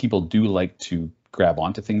people do like to grab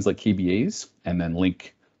onto things like KBAs and then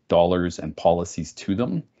link dollars and policies to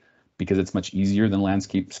them, because it's much easier than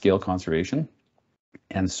landscape scale conservation.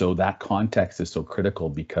 And so that context is so critical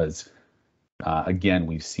because, again,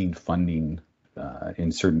 we've seen funding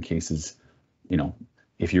in certain cases, you know,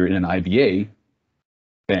 if you're in an IBA,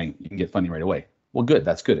 bang, you can get funding right away. Well, good,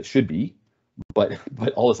 that's good, it should be. But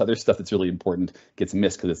all this other stuff that's really important gets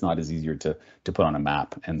missed because it's not as easier to put on a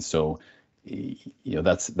map. And so, you know,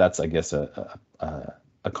 that's I guess a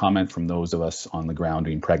comment from those of us on the ground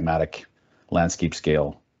doing pragmatic landscape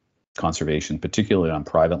scale conservation, particularly on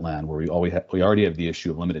private land, where we already have the issue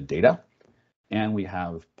of limited data, and we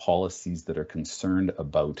have policies that are concerned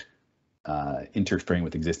about interfering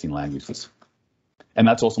with existing land uses. And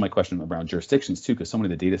that's also my question around jurisdictions too, because so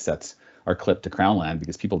many of the data sets are clipped to Crown land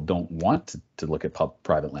because people don't want to look at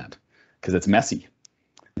private land because it's messy.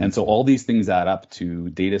 And so all these things add up to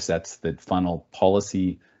data sets that funnel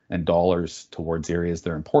policy and dollars towards areas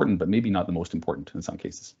that are important, but maybe not the most important in some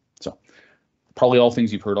cases. So probably all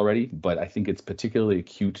things you've heard already, but I think it's particularly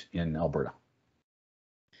acute in Alberta.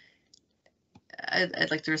 I'd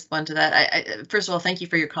like to respond to that. First of all, thank you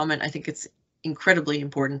for your comment. I think it's incredibly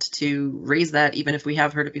important to raise that, even if we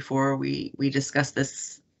have heard it before. We discuss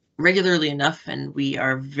this regularly enough, and we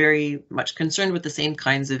are very much concerned with the same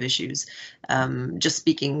kinds of issues. Just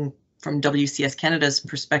speaking from WCS Canada's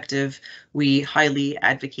perspective, we highly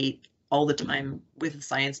advocate all the time with a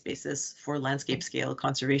science basis for landscape scale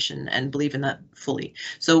conservation and believe in that fully.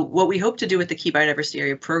 So what we hope to do with the Key Biodiversity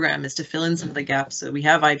Area program is to fill in some of the gaps. So we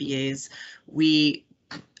have IBAs.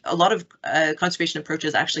 A lot of conservation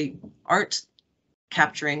approaches actually aren't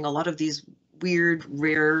capturing a lot of these weird,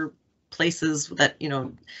 rare places that, you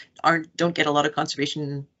know, don't get a lot of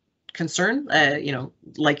conservation concern, you know,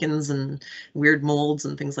 lichens and weird molds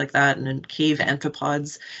and things like that, and then cave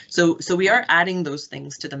amphipods. So we are adding those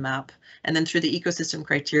things to the map. And then through the ecosystem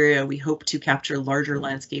criteria, we hope to capture larger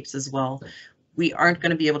landscapes as well. We aren't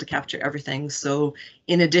going to be able to capture everything. So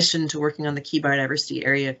in addition to working on the Key Biodiversity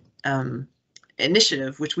Area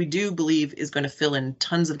initiative, which we do believe is going to fill in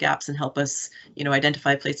tons of gaps and help us, you know,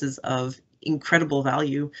 identify places of incredible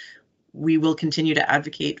value, we will continue to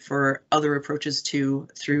advocate for other approaches too,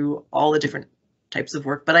 through all the different types of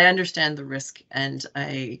work. But I understand the risk, and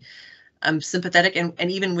I'm sympathetic,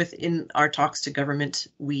 and even within our talks to government,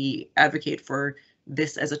 we advocate for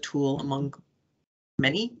this as a tool among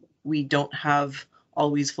many. We don't have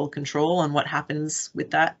always full control on what happens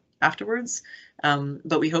with that afterwards.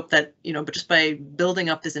 But we hope that, you know, but just by building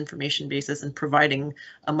up this information basis and providing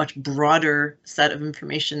a much broader set of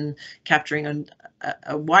information, capturing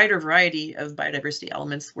a wider variety of biodiversity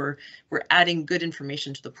elements, we're adding good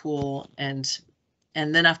information to the pool, and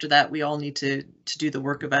then after that, we all need to do the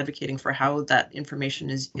work of advocating for how that information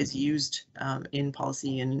is used in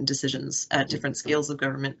policy and decisions at different scales of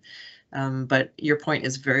government. But your point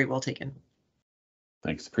is very well taken.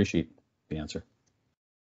 Thanks, appreciate the answer.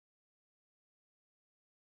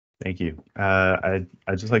 Thank you. I'd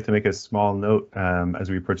just like to make a small note as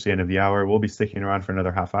we approach the end of the hour. We'll be sticking around for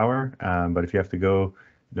another half hour, but if you have to go,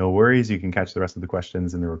 no worries. You can catch the rest of the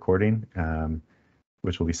questions in the recording,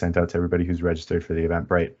 which will be sent out to everybody who's registered for the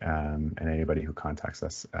Eventbrite and anybody who contacts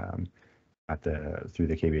us through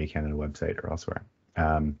the KBA Canada website or elsewhere.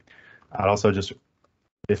 I'd also just,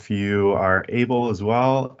 if you are able as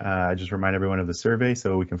well, just remind everyone of the survey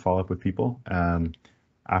so we can follow up with people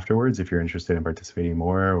afterwards if you're interested in participating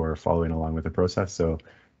more or following along with the process. So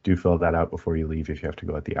do fill that out before you leave if you have to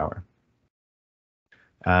go at the hour.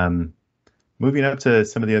 Moving up to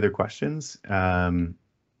some of the other questions,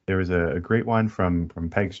 there was a great one from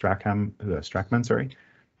Peg Strackman,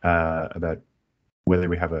 about whether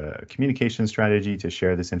we have a communication strategy to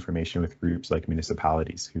share this information with groups like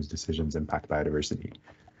municipalities whose decisions impact biodiversity.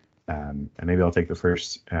 And maybe I'll take the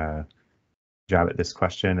first job at this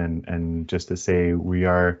question, and just to say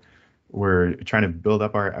we're trying to build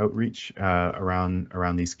up our outreach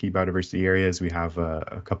around these key biodiversity areas. We have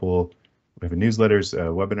a newsletters, a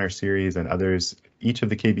webinar series, and others. Each of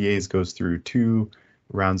the KBAs goes through 2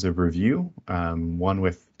 rounds of review, one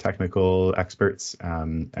with technical experts,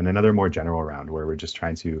 and another more general round where we're just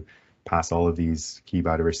trying to pass all of these key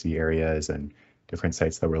biodiversity areas and different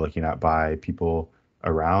sites that we're looking at by people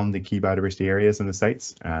around the key biodiversity areas and the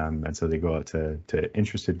sites. And so they go out to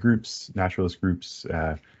interested groups, naturalist groups,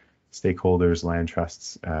 stakeholders, land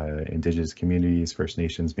trusts, Indigenous communities, First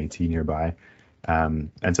Nations, Métis nearby.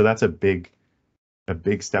 And so that's a big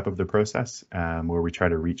step of the process, where we try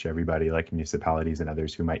to reach everybody, like municipalities and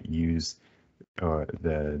others who might use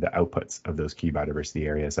the outputs of those key biodiversity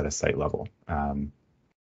areas at a site level. And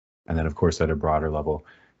then, of course, at a broader level,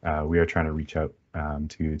 we are trying to reach out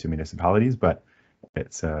to municipalities, but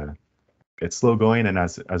it's slow going, and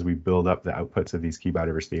as we build up the outputs of these key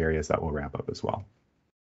biodiversity areas, that will ramp up as well.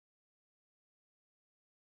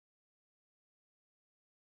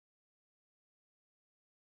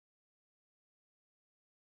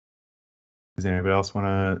 Does anybody else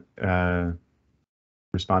want to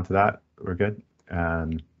respond to that? We're good.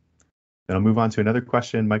 Then I'll move on to another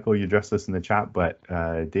question. Michael, you addressed this in the chat, but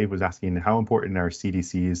Dave was asking how important are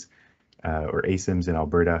CDCs or ASIMs in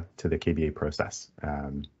Alberta to the KBA process?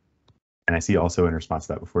 And I see also in response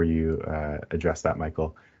to that, before you address that,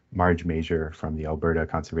 Michael, Marge Major from the Alberta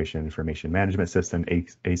Conservation Information Management System,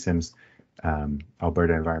 ASIMS,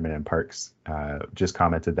 Alberta Environment and Parks, just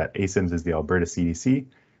commented that ASIMS is the Alberta CDC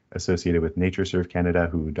associated with NatureServe Canada,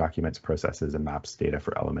 who documents, processes, and maps data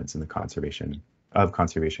for elements in the conservation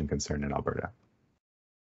concern in Alberta.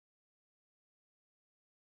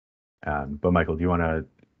 But Michael, do you want to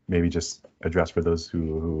maybe just address for those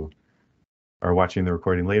who are watching the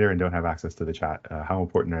recording later and don't have access to the chat, how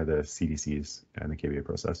important are the CDCs and the KBA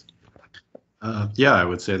process? Yeah, I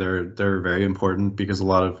would say they're very important because a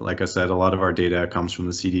lot of, like I said, a lot of our data comes from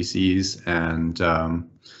the CDCs, and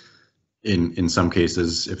in some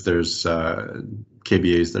cases, if there's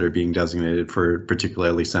KBAs that are being designated for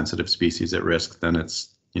particularly sensitive species at risk, then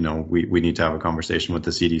it's, you know, we need to have a conversation with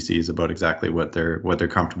the CDCs about exactly what they're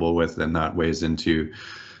comfortable with, and that weighs into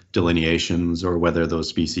delineations or whether those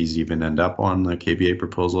species even end up on the KBA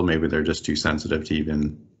proposal. Maybe they're just too sensitive to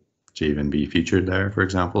even be featured there, for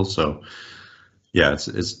example. So yeah, it's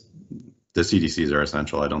the CDCs are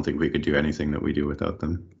essential. I don't think we could do anything that we do without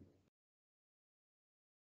them.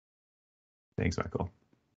 Thanks, Michael.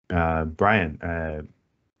 Brian,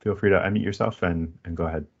 feel free to unmute yourself and go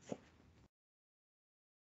ahead.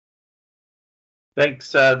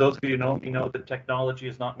 Thanks. Those of you who know me know that technology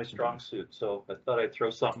is not my strong suit, so I thought I'd throw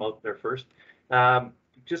something out there first.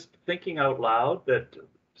 Just thinking out loud, that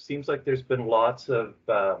seems like there's been lots of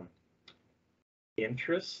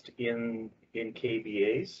interest in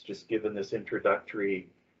KBAs, just given this introductory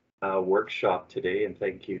workshop today, and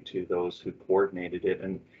thank you to those who coordinated it,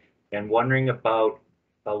 and wondering about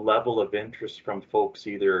a level of interest from folks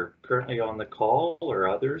either currently on the call or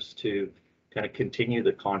others to kind of continue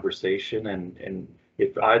the conversation, and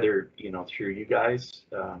if either, you know, through you guys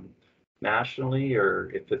nationally,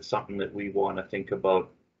 or if it's something that we want to think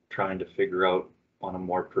about trying to figure out on a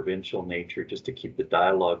more provincial nature, just to keep the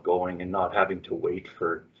dialogue going and not having to wait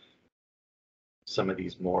for some of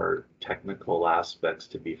these more technical aspects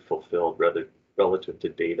to be fulfilled relative to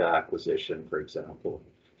data acquisition, for example.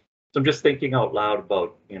 So I'm just thinking out loud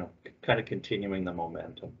about, you know, kind of continuing the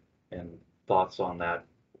momentum, and thoughts on that,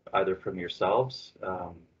 either from yourselves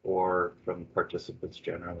or from participants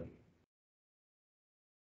generally.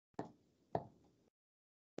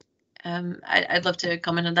 I'd love to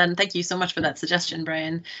comment on that, and thank you so much for that suggestion,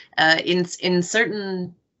 Brian. In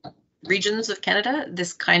certain regions of Canada,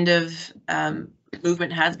 this kind of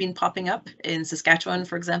movement has been popping up. In Saskatchewan,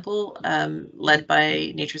 for example, led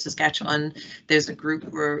by Nature Saskatchewan. There's a group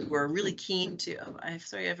who are really keen to. Oh, I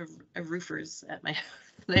have roofers at my.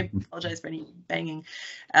 I apologize for any banging,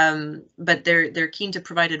 but they're keen to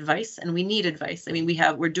provide advice, and we need advice. I mean,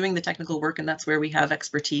 we're doing the technical work, and that's where we have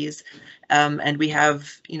expertise, and we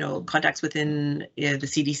have, you know, contacts within the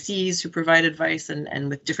CDCs who provide advice, and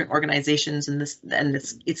with different organizations, and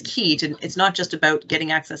it's key to. It's not just about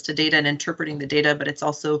getting access to data and interpreting the data, but it's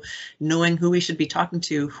also knowing who we should be talking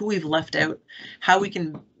to, who we've left out, how we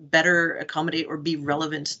can better accommodate or be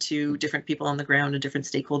relevant to different people on the ground and different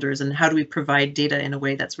stakeholders, and how do we provide data in a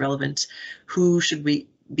way that's relevant, who should we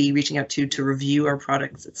be reaching out to review our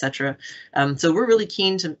products, etc. So we're really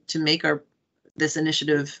keen to make this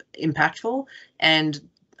initiative impactful, and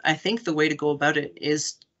I think the way to go about it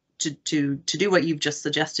is to do what you've just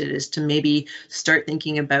suggested, is to maybe start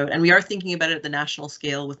thinking about, and we are thinking about it at the national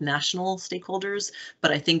scale with national stakeholders,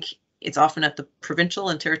 but I think it's often at the provincial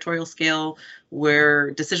and territorial scale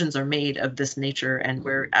where decisions are made of this nature and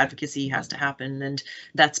where advocacy has to happen, and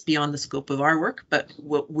that's beyond the scope of our work. But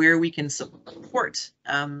where we can support,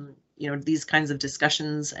 these kinds of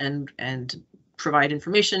discussions and provide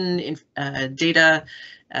information, data,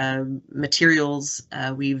 materials,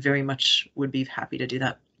 we very much would be happy to do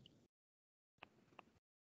that.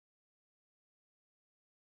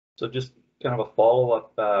 So just kind of a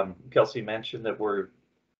follow-up, Kelsie mentioned that we're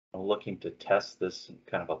looking to test this in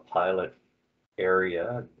kind of a pilot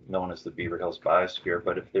area known as the Beaver Hills Biosphere,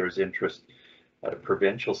 but if there's interest at a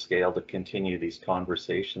provincial scale to continue these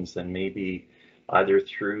conversations, then maybe either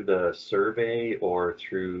through the survey or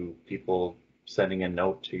through people sending a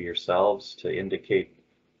note to yourselves to indicate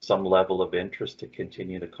some level of interest to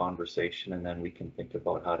continue the conversation, and then we can think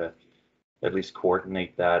about how to at least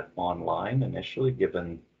coordinate that online initially,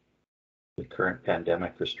 given the current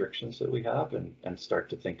pandemic restrictions that we have, and start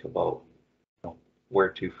to think about where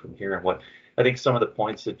to from here. And what I think some of the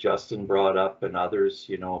points that Justin brought up and others,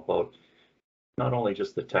 about not only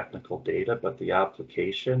just the technical data, but the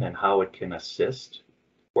application and how it can assist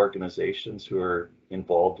organizations who are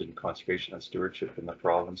involved in conservation and stewardship in the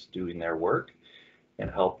province doing their work, and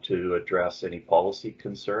help to address any policy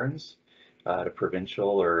concerns at a provincial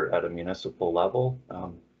or at a municipal level.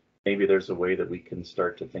 Maybe there's a way that we can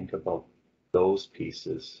start to think about those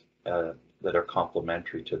pieces that are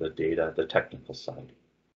complementary to the data, the technical side.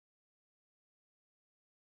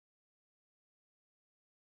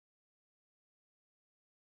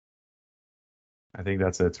 I think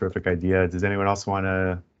that's a terrific idea. Does anyone else want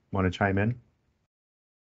to chime in?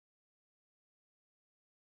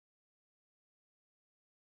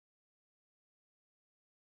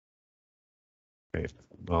 Great.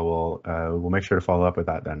 Well, we'll make sure to follow up with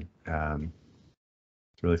that then.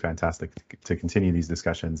 It's really fantastic to continue these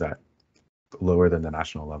discussions at lower than the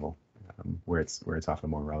national level, where it's often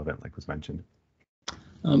more relevant, like was mentioned.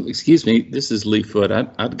 Excuse me, this is Lee Foote.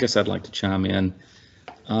 I guess I'd like to chime in.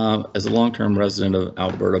 As a long-term resident of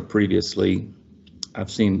Alberta previously,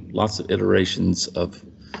 I've seen lots of iterations of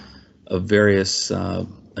various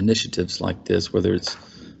initiatives like this, whether it's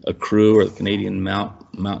a CREW or the Canadian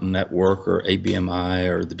Mountain Network or ABMI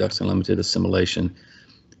or the Ducks Unlimited Assimilation.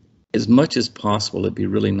 As much as possible, it'd be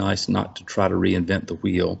really nice not to try to reinvent the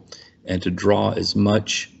wheel and to draw as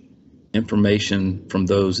much information from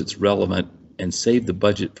those that's relevant and save the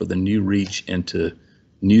budget for the new reach into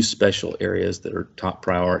new special areas that are top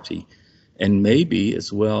priority. And maybe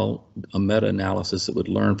as well, a meta-analysis that would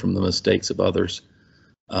learn from the mistakes of others.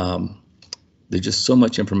 There's just so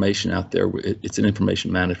much information out there. It's an information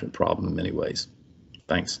management problem in many ways.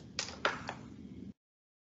 Thanks.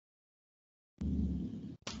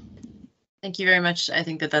 Thank you very much. I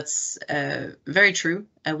think that's very true.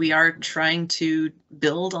 We are trying to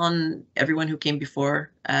build on everyone who came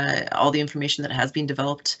before, all the information that has been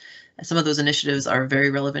developed. Some of those initiatives are very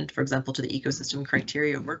relevant, for example, to the ecosystem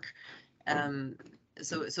criteria work.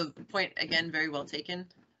 So point again, very well taken.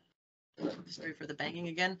 Sorry for the banging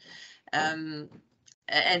again. And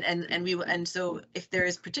so if there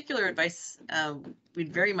is particular advice,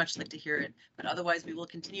 we'd very much like to hear it, but otherwise we will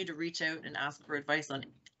continue to reach out and ask for advice on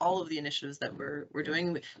all of the initiatives that we're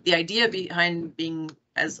doing. The idea behind being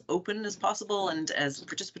as open as possible and as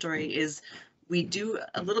participatory is we do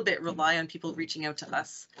a little bit rely on people reaching out to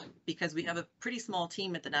us because we have a pretty small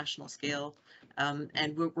team at the national scale,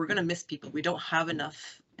 and we're going to miss people. We don't have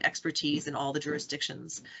enough expertise in all the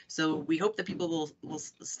jurisdictions. So we hope that people will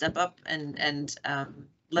step up and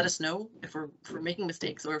let us know if we're making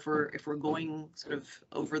mistakes or if we're going sort of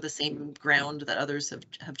over the same ground that others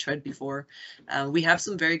have tread before. We have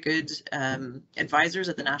some very good advisors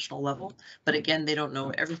at the national level, but again, they don't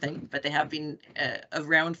know everything, but they have been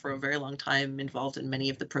around for a very long time, involved in many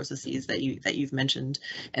of the processes that you've mentioned.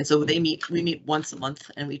 And so we meet once a month,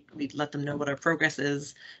 and we let them know what our progress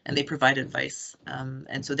is, and they provide advice.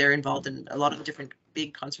 And so they're involved in a lot of different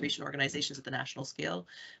big conservation organizations at the national scale,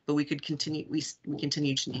 but we continue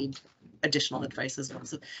to need additional advice as well.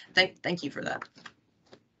 So thank you for that.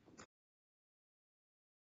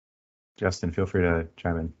 Justin, feel free to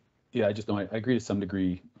chime in. Yeah, I agree to some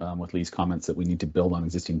degree with Lee's comments that we need to build on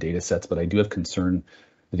existing data sets, but I do have concern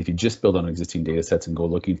that if you just build on existing data sets and go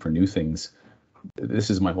looking for new things, this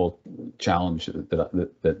is my whole challenge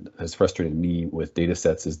that has frustrated me with data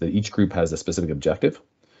sets, is that each group has a specific objective,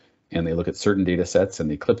 and they look at certain data sets and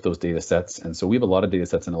they clip those data sets. And so we have a lot of data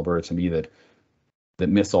sets in Alberta, to me, that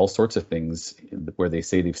miss all sorts of things, where they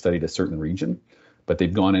say they've studied a certain region, but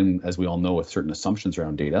they've gone in, as we all know, with certain assumptions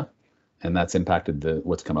around data, and that's impacted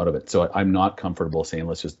what's come out of it. So I'm not comfortable saying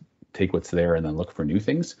let's just take what's there and then look for new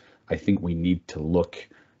things. I think we need to look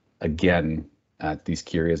again at these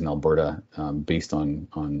key areas in Alberta based on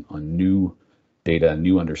new data,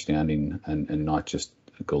 new understanding, and not just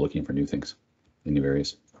go looking for new things in new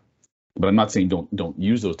areas. But I'm not saying don't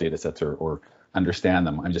use those data sets or understand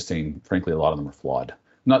them. I'm just saying, frankly, a lot of them are flawed.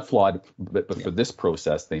 Not flawed, but for this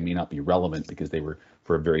process, they may not be relevant because they were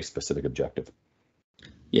for a very specific objective.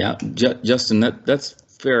 Yeah, Justin, that's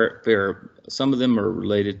fair. Some of them are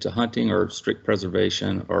related to hunting or strict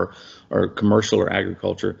preservation or commercial or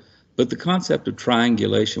agriculture. But the concept of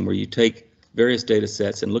triangulation, where you take various data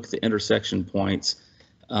sets and look at the intersection points,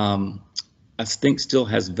 I think still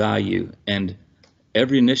has value. And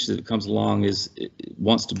every initiative that comes along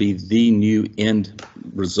wants to be the new end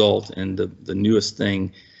result and the newest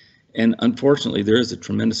thing. And unfortunately, there is a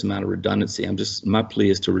tremendous amount of redundancy. My plea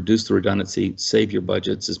is to reduce the redundancy, save your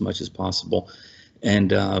budgets as much as possible,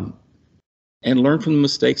 and learn from the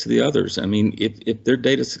mistakes of the others. I mean, if their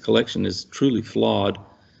data collection is truly flawed,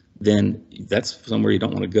 then that's somewhere you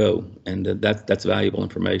don't want to go, and that's valuable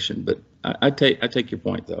information. But I take your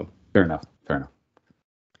point, though. Fair enough.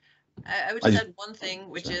 I would just add one thing,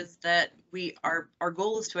 which is that our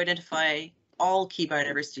goal is to identify all key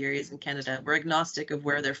biodiversity areas in Canada. We're agnostic of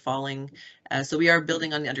where they're falling. So we are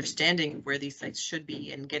building on the understanding of where these sites should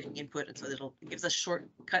be and getting input. And so it gives us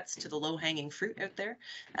shortcuts to the low hanging fruit out there.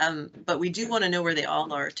 But we do want to know where they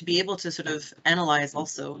all are to be able to sort of analyze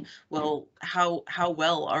also, well, how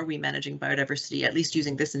well are we managing biodiversity, at least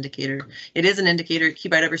using this indicator. It is an indicator. Key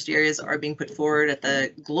biodiversity areas are being put forward at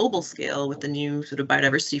the global scale with the new sort of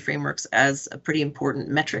biodiversity frameworks as a pretty important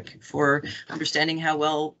metric for understanding how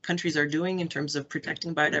well countries are doing in terms of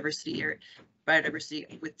protecting biodiversity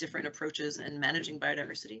with different approaches and managing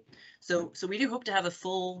biodiversity. So we do hope to have a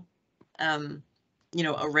full,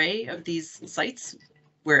 array of these sites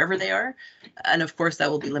wherever they are. And of course, that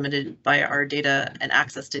will be limited by our data and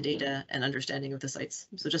access to data and understanding of the sites.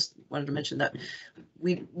 So just wanted to mention that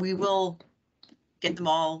we will get them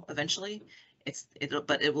all eventually.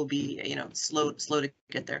 But it will be, slow to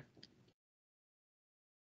get there.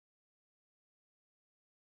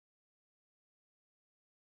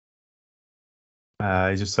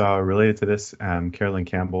 I just saw related to this, Carolyn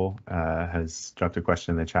Campbell has dropped a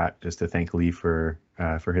question in the chat just to thank Lee for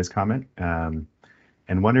his comment and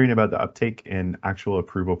wondering about the uptake in actual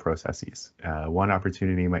approval processes. One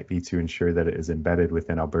opportunity might be to ensure that it is embedded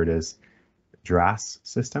within Alberta's DRAS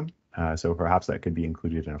system. So perhaps that could be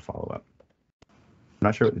included in a follow-up. I'm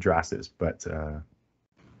not sure what the DRAS is, but Carolyn,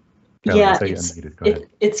 yeah,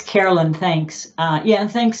 it's Carolyn. Thanks.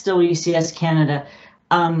 And thanks to WCS Canada.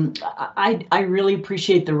 I really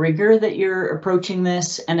appreciate the rigor that you're approaching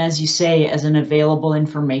this, and as you say, as an available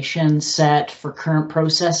information set for current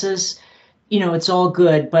processes, it's all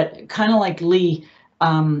good, but kind of like Lee,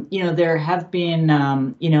 there have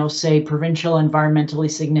been, say provincial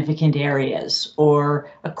environmentally significant areas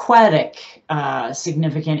or aquatic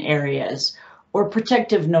significant areas or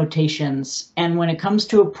protective notations, and when it comes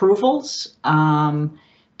to approvals,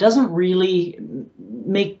 doesn't really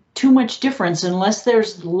make too much difference unless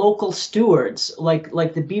there's local stewards like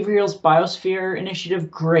the Beaver Biosphere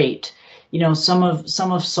initiative. Great, some of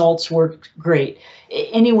SALT's work, great.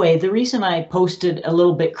 Anyway, the reason I posted a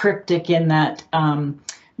little bit cryptic in that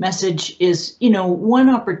message is, one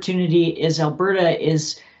opportunity is Alberta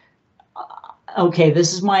is okay.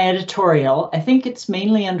 This is my editorial. I think it's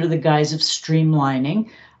mainly under the guise of streamlining,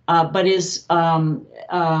 but is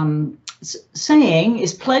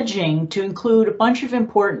pledging to include a bunch of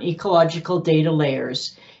important ecological data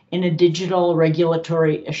layers in a digital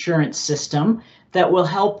regulatory assurance system that will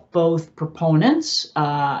help both proponents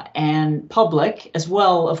and public, as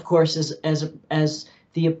well, of course, as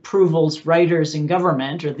the approvals writers in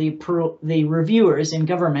government or the reviewers in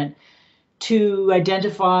government, to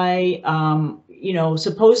identify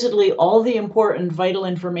supposedly all the important vital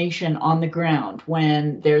information on the ground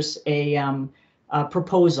when there's a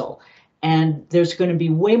proposal. And there's going to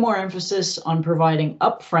be way more emphasis on providing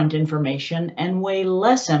upfront information and way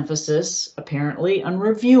less emphasis, apparently, on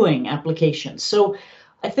reviewing applications. So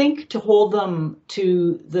I think to hold them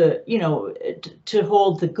to the, to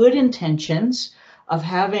hold the good intentions of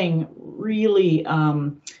having really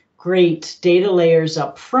great data layers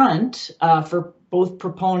up front for both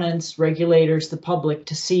proponents, regulators, the public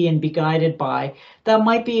to see and be guided by, that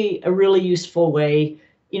might be a really useful way,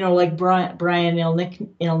 like Brian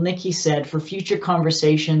Ilnicki said, for future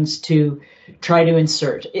conversations to try to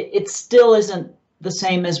insert. It still isn't the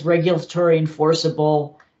same as regulatory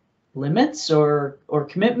enforceable limits or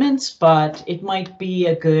commitments, but it might be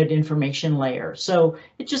a good information layer. So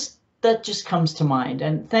that just comes to mind.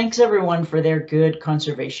 And thanks everyone for their good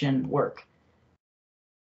conservation work.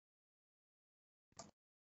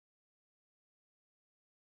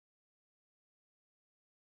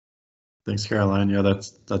 Thanks, Caroline. Yeah,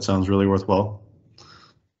 that sounds really worthwhile.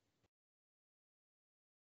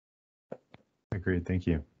 Agreed. Thank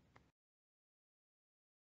you.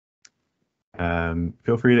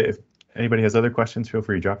 Feel free to, if anybody has other questions, feel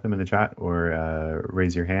free to drop them in the chat or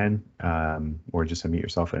raise your hand or just unmute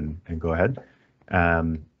yourself and go ahead.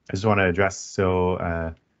 I just want to address,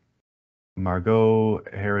 so Margot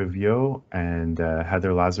Herivio and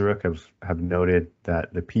Heather Lazaruk have noted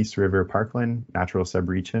that the Peace River Parkland natural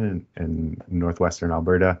subregion in northwestern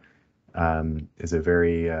Alberta is a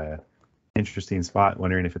very interesting spot.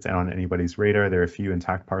 Wondering if it's on anybody's radar. There are a few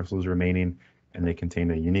intact parcels remaining, and they contain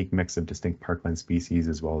a unique mix of distinct parkland species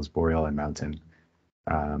as well as boreal and mountain.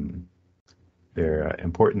 They're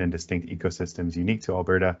important and distinct ecosystems unique to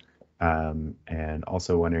Alberta, and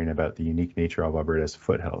also wondering about the unique nature of Alberta's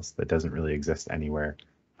foothills that doesn't really exist anywhere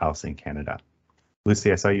else in Canada.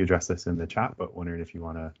 Lucy, I saw you address this in the chat, but wondering if you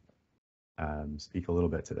want to speak a little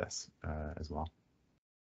bit to this as well.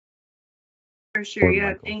 For sure,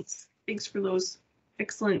 yeah, Michael. thanks for those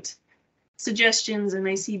excellent suggestions. And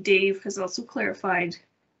I see Dave has also clarified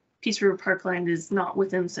Peace River Parkland is not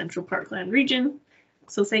within Central Parkland region.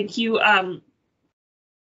 So thank you.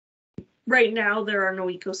 Right now, there are no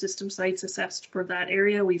ecosystem sites assessed for that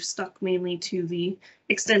area. We've stuck mainly to the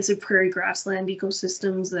extensive prairie grassland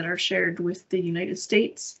ecosystems that are shared with the United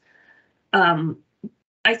States.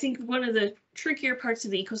 I think one of the trickier parts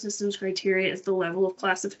of the ecosystems criteria is the level of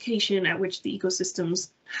classification at which the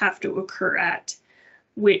ecosystems have to occur at,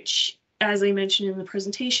 which, as I mentioned in the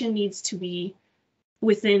presentation, needs to be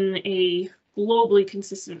within a globally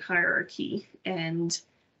consistent hierarchy. And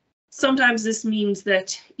sometimes this means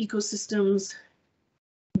that ecosystems,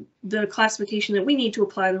 the classification that we need to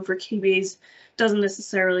apply them for KBAs doesn't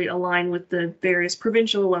necessarily align with the various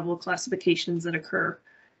provincial level classifications that occur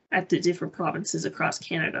at the different provinces across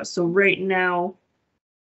Canada. So right now,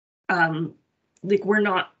 like, we're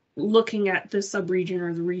not looking at the subregion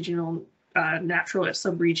or the regional natural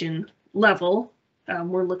subregion level.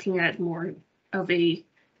 We're looking at more of a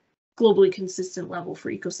globally consistent level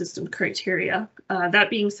for ecosystem criteria. That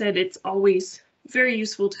being said, it's always very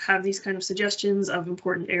useful to have these kind of suggestions of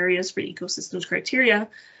important areas for ecosystems criteria.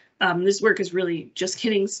 This work is really just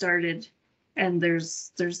getting started, and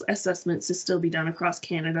there's assessments to still be done across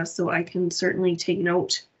Canada, so I can certainly take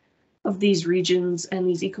note of these regions and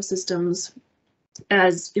these ecosystems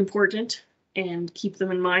as important and keep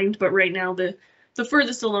them in mind. But right now, the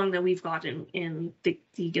furthest along that we've gotten in the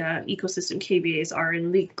ecosystem KBAs are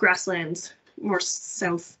in the grasslands, more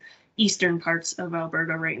southeastern parts of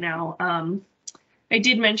Alberta right now. I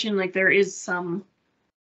did mention, like, there is some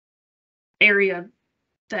area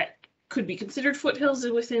that could be considered foothills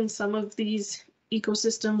within some of these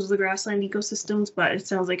ecosystems, the grassland ecosystems, but it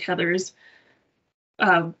sounds like Heather is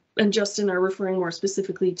and Justin are referring more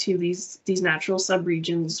specifically to these natural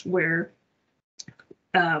subregions where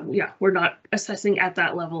yeah, we're not assessing at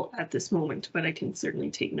that level at this moment, but I can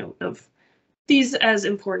certainly take note of these as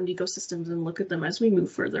important ecosystems and look at them as we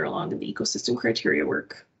move further along in the ecosystem criteria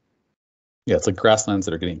work. Yeah, it's like grasslands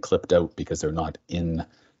that are getting clipped out because they're not in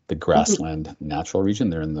the grassland natural region.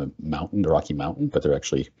 They're in the mountain, the Rocky Mountain, but they're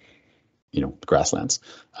actually, you know, grasslands.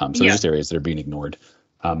 So there's just areas that are being ignored.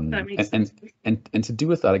 That makes sense. And to do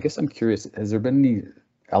with that, I guess I'm curious, has there been any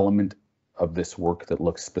element of this work that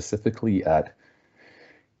looks specifically at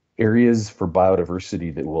areas for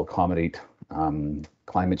biodiversity that will accommodate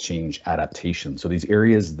climate change adaptation? So these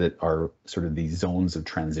areas that are sort of these zones of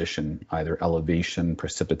transition, either elevation,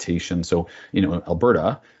 precipitation. So, you know,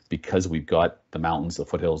 Alberta, because we've got the mountains, the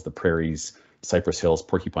foothills, the prairies, Cypress Hills,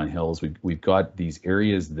 Porcupine Hills, we've got these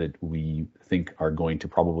areas that we think are going to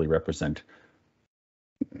probably represent,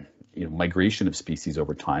 you know, migration of species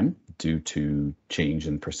over time due to change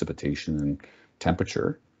in precipitation and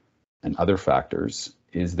temperature and other factors.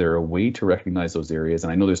 Is there a way to recognize those areas?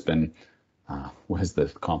 And I know there's been, what is the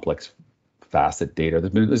complex facet data?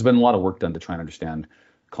 There's been a lot of work done to try and understand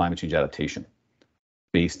climate change adaptation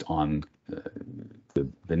based on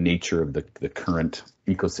the nature of the current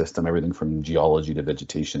ecosystem, everything from geology to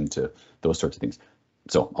vegetation to those sorts of things.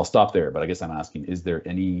 So I'll stop there, but I guess I'm asking, is there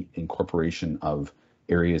any incorporation of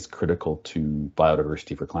areas critical to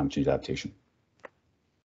biodiversity for climate change adaptation?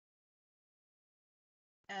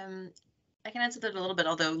 I can answer that a little bit,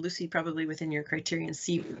 although Lucy, probably within your criterion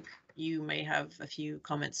C, you may have a few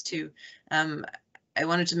comments too. I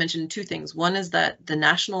wanted to mention two things. One is that the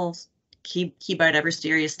national Key Biodiversity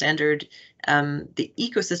Area standard, the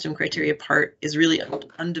ecosystem criteria part is really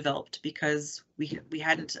undeveloped because we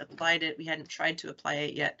hadn't applied it, we hadn't tried to apply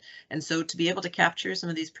it yet. And so to be able to capture some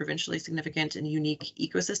of these provincially significant and unique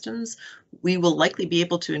ecosystems, we will likely be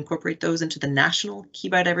able to incorporate those into the national Key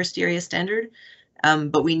Biodiversity Area standard.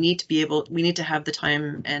 But we need to have the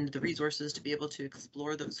time and the resources to be able to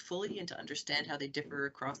explore those fully and to understand how they differ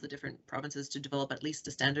across the different provinces to develop at least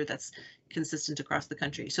a standard that's consistent across the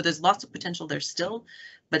country. So there's lots of potential there still,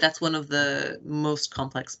 but that's one of the most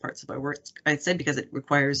complex parts of our work, I'd say, because it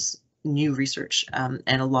requires new research and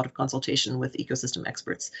a lot of consultation with ecosystem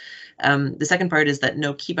experts. The second part is that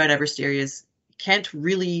no, Key Biodiversity Areas can't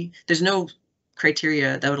really, there's no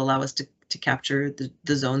criteria that would allow us to capture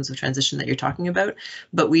the zones of transition that you're talking about,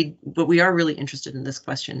 but we are really interested in this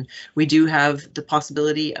question. We do have the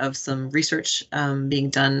possibility of some research being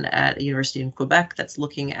done at a university in Quebec that's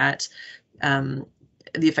looking at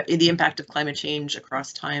the impact of climate change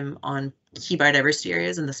across time on key biodiversity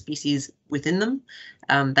areas and the species within them.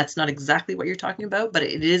 That's not exactly what you're talking about, but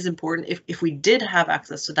it is important. If we did have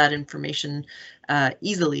access to that information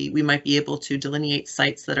easily, we might be able to delineate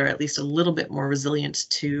sites that are at least a little bit more resilient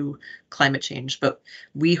to climate change. But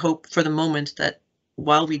we hope for the moment that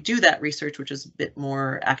while we do that research, which is a bit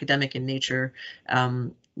more academic in nature,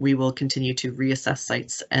 we will continue to reassess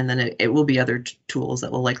sites, and then it will be other tools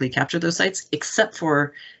that will likely capture those sites, except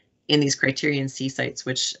for in these criterion C sites,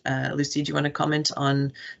 which Lucy, do you want to comment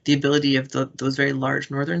on the ability of those very large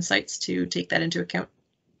northern sites to take that into account?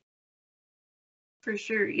 For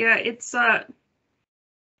sure. Yeah, it's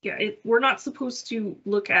we're not supposed to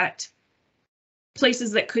look at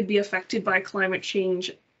places that could be affected by climate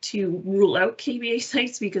change to rule out KBA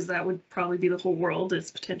sites, because that would probably be the whole world is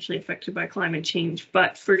potentially affected by climate change.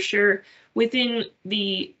 But for sure, within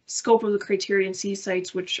the scope of the criterion C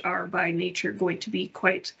sites, which are by nature going to be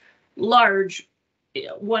quite large,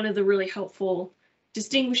 one of the really helpful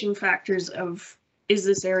distinguishing factors of is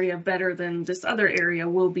this area better than this other area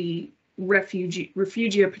will be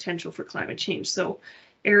refugia potential for climate change. So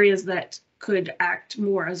areas that could act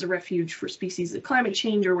more as a refuge for species of climate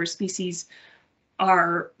change, or where species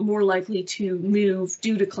are more likely to move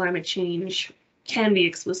due to climate change, can be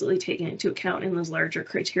explicitly taken into account in those larger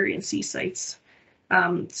criterion C sites.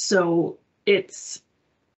 So it's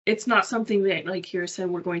not something that, like Ciara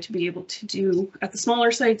said, we're going to be able to do at the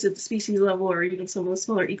smaller sites at the species level, or even some of the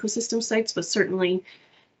smaller ecosystem sites, but certainly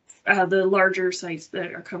the larger sites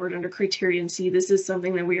that are covered under criterion C, this is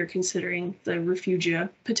something that we are considering the refugia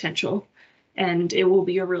potential, and it will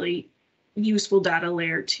be a really useful data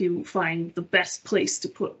layer to find the best place to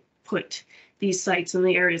put these sites in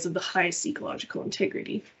the areas of the highest ecological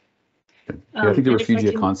integrity. Yeah, I think the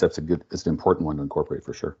refugia concept's it's an important one to incorporate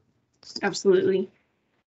for sure. Absolutely.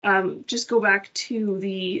 Just go back to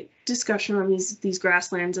the discussion on these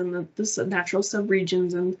grasslands and the natural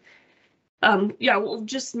subregions, and yeah, we'll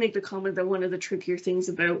just make the comment that one of the trickier things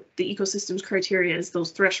about the ecosystems criteria is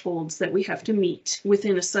those thresholds that we have to meet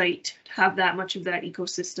within a site to have that much of that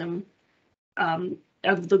ecosystem,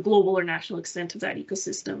 of the global or national extent of that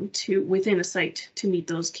ecosystem to within a site to meet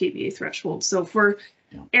those KBA thresholds. So for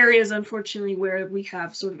areas, unfortunately, where we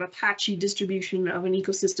have sort of a patchy distribution of an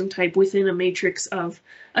ecosystem type within a matrix of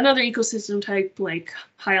another ecosystem type, like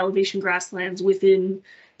high elevation grasslands within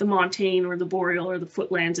the montane or the boreal or the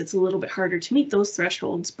footlands, it's a little bit harder to meet those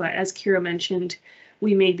thresholds. But as Ciara mentioned,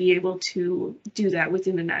 we may be able to do that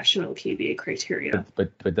within the national KBA criteria.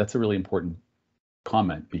 But that's a really important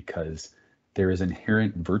comment, because there is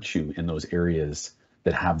inherent virtue in those areas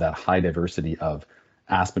that have that high diversity of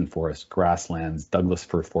aspen forest, grasslands, Douglas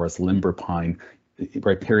fir forest, limber pine,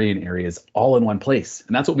 riparian areas all in one place.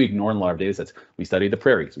 And that's what we ignore in a lot of data sets. We study the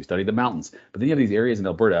prairies, we study the mountains, but then you have these areas in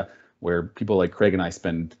Alberta where people like Craig and I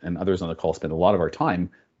spend, and others on the call spend a lot of our time.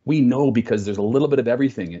 We know because there's a little bit of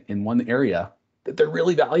everything in one area that they're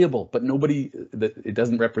really valuable, but it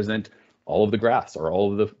doesn't represent all of the grass or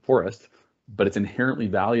all of the forest, but it's inherently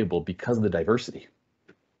valuable because of the diversity.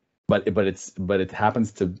 But it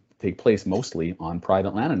happens to take place mostly on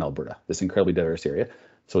private land in Alberta, this incredibly diverse area.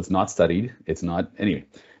 So it's not studied. It's not, anyway,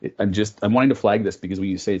 I'm wanting to flag this because when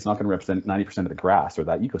you say it's not going to represent 90% of the grass or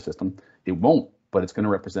that ecosystem, it won't, but it's going to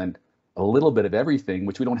represent a little bit of everything,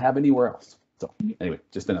 which we don't have anywhere else. So anyway,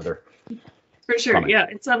 just another. For sure. comment. Yeah,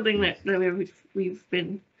 it's something that we've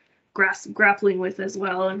been grappling with as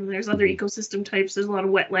well. And there's other ecosystem types. There's a lot of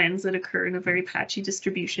wetlands that occur in a very patchy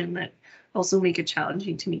distribution that also make it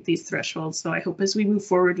challenging to meet these thresholds. So I hope as we move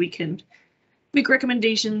forward, we can make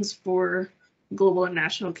recommendations for global and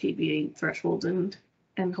national KBA thresholds and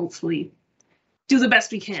hopefully do the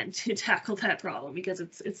best we can to tackle that problem, because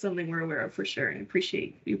it's something we're aware of for sure, and I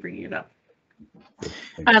appreciate you bringing it up.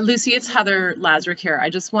 Lucy, it's Heather Lazaruk here. I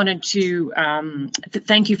just wanted to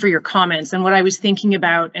thank you for your comments. And what I was thinking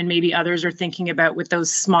about, and maybe others are thinking about, with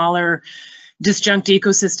those smaller disjunct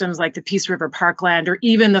ecosystems like the Peace River Parkland, or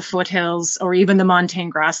even the foothills, or even the montane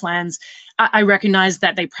grasslands, I recognize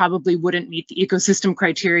that they probably wouldn't meet the ecosystem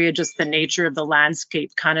criteria. Just the nature of the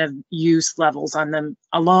landscape kind of use levels on them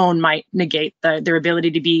alone might negate their ability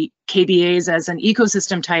to be KBAs as an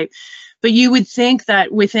ecosystem type. But you would think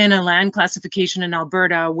that within a land classification in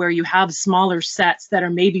Alberta, where you have smaller sets that are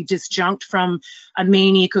maybe disjunct from a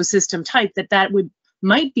main ecosystem type, that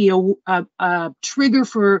might be a trigger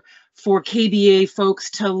for KBA folks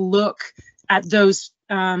to look at those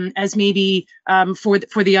as maybe for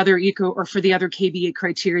the other eco, or for the other KBA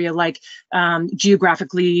criteria, like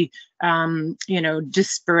geographically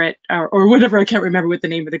disparate, or whatever. I can't remember what the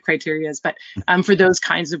name of the criteria is, but for those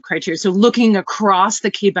kinds of criteria. So looking across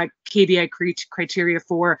the KBA criteria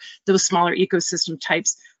for those smaller ecosystem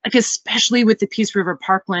types, like especially with the Peace River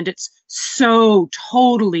Parkland, it's so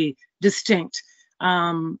totally distinct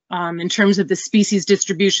in terms of the species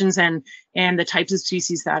distributions and the types of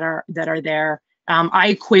species that are there. I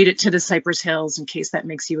equate it to the Cypress Hills, in case that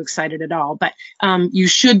makes you excited at all. But you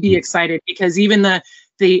should be excited, because even the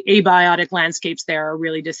abiotic landscapes there are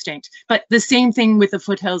really distinct. But the same thing with the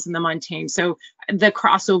foothills and the montane. So the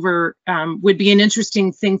crossover would be an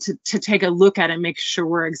interesting thing to take a look at and make sure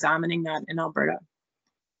we're examining that in Alberta.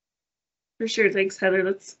 For sure. Thanks, Heather.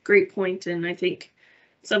 That's a great point. And I think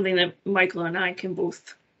something that Michael and I can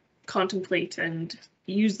both contemplate and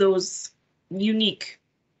use those unique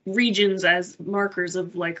regions as markers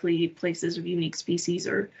of likely places of unique species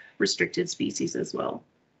or restricted species as well.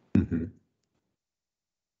 Mm-hmm.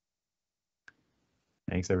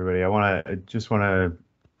 Thanks, everybody. I just want to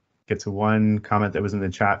get to one comment that was in the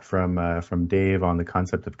chat from Dave on the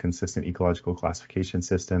concept of consistent ecological classification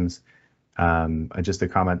systems. Just a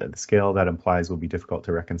comment that the scale that implies will be difficult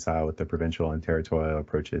to reconcile with the provincial and territorial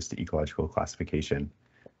approaches to ecological classification,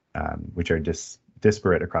 which are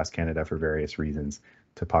disparate across Canada for various reasons: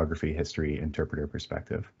 topography, history, interpreter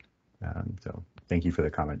perspective. So thank you for the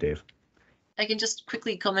comment, Dave. I can just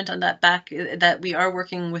quickly comment on that that we are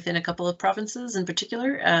working within a couple of provinces in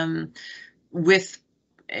particular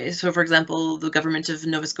so for example, the government of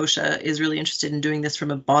Nova Scotia is really interested in doing this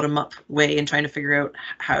from a bottom-up way and trying to figure out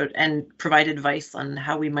how and provide advice on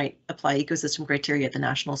how we might apply ecosystem criteria at the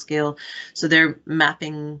national scale. So they're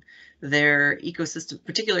mapping their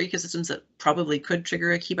particular ecosystems that probably could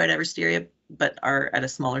trigger a key biodiversity area, but are at a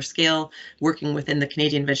smaller scale, working within the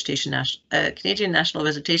Canadian National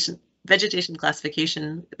Vegetation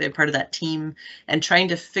Classification. They're part of that team and trying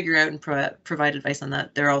to figure out and provide advice on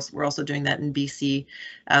that. We're also doing that in BC.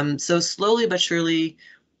 So slowly but surely,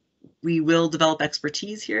 we will develop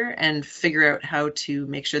expertise here and figure out how to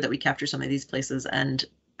make sure that we capture some of these places. And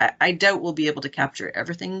I doubt we'll be able to capture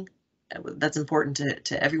everything that's important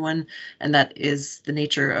to everyone, and that is the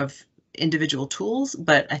nature of individual tools,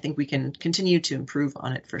 but I think we can continue to improve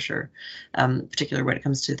on it for sure, particularly when it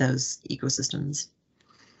comes to those ecosystems.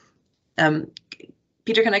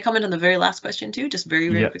 Peter, can I comment on the very last question too, just very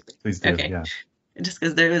quickly? Please do. Okay. Yeah. Just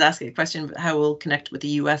because they was asking a question about how we'll connect with the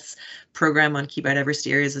U.S. program on key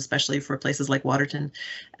biodiversity areas, especially for places like Waterton.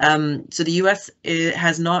 So the U.S.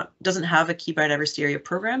 doesn't have a key biodiversity area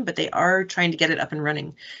program, but they are trying to get it up and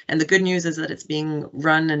running. And the good news is that it's being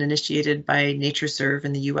run and initiated by NatureServe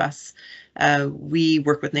in the U.S. We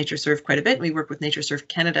work with NatureServe quite a bit. We work with NatureServe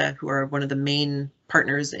Canada, who are one of the main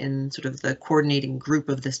partners in sort of the coordinating group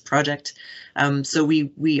of this project. So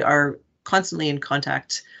we are constantly in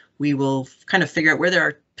contact. We will kind of figure out where there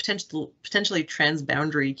are potentially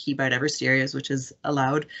transboundary key biodiversity areas, which is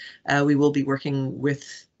allowed. We will be working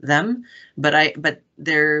with them, but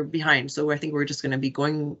they're behind. So I think we're just going to be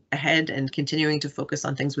going ahead and continuing to focus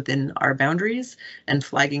on things within our boundaries and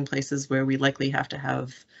flagging places where we likely have to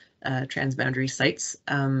have transboundary sites.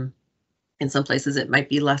 In some places, it might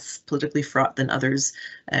be less politically fraught than others.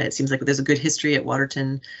 It seems like there's a good history at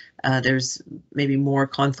Waterton. There's maybe more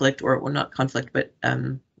conflict, or well, not conflict, but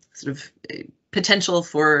sort of potential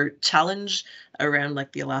for challenge around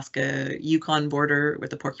like the Alaska-Yukon border with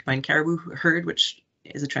the porcupine caribou herd, which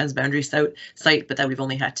is a transboundary site, but that we've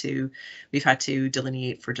had to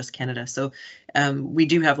delineate for just Canada. So we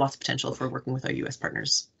do have lots of potential for working with our US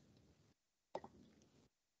partners.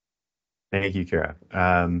 Thank you, Ciara.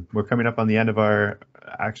 We're coming up on the end of our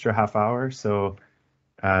extra half hour, so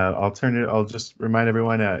I'll just remind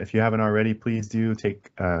everyone, if you haven't already, please do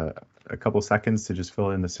take a couple seconds to just fill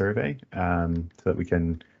in the survey so that we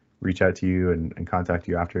can reach out to you and contact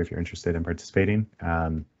you after if you're interested in participating.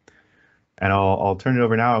 And I'll turn it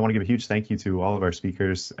over now. I want to give a huge thank you to all of our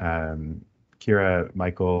speakers, Ciara,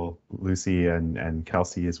 Michael, Lucy, and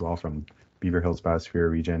Kelsie as well from Beaver Hills Biosphere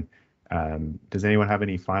region. Does anyone have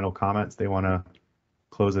any final comments they want to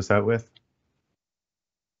close us out with?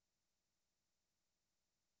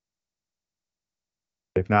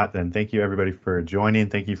 If not, then thank you everybody for joining.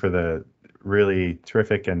 Thank you for the really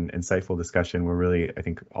terrific and insightful discussion. We're really, I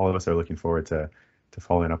think all of us are looking forward to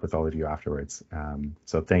following up with all of you afterwards.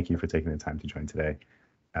 So thank you for taking the time to join today.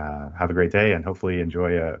 Have a great day and hopefully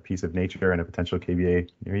enjoy a piece of nature and a potential KBA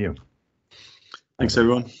near you. Thanks,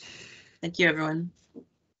 everyone. Thank you, everyone.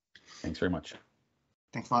 Thanks very much.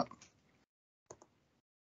 Thanks a lot.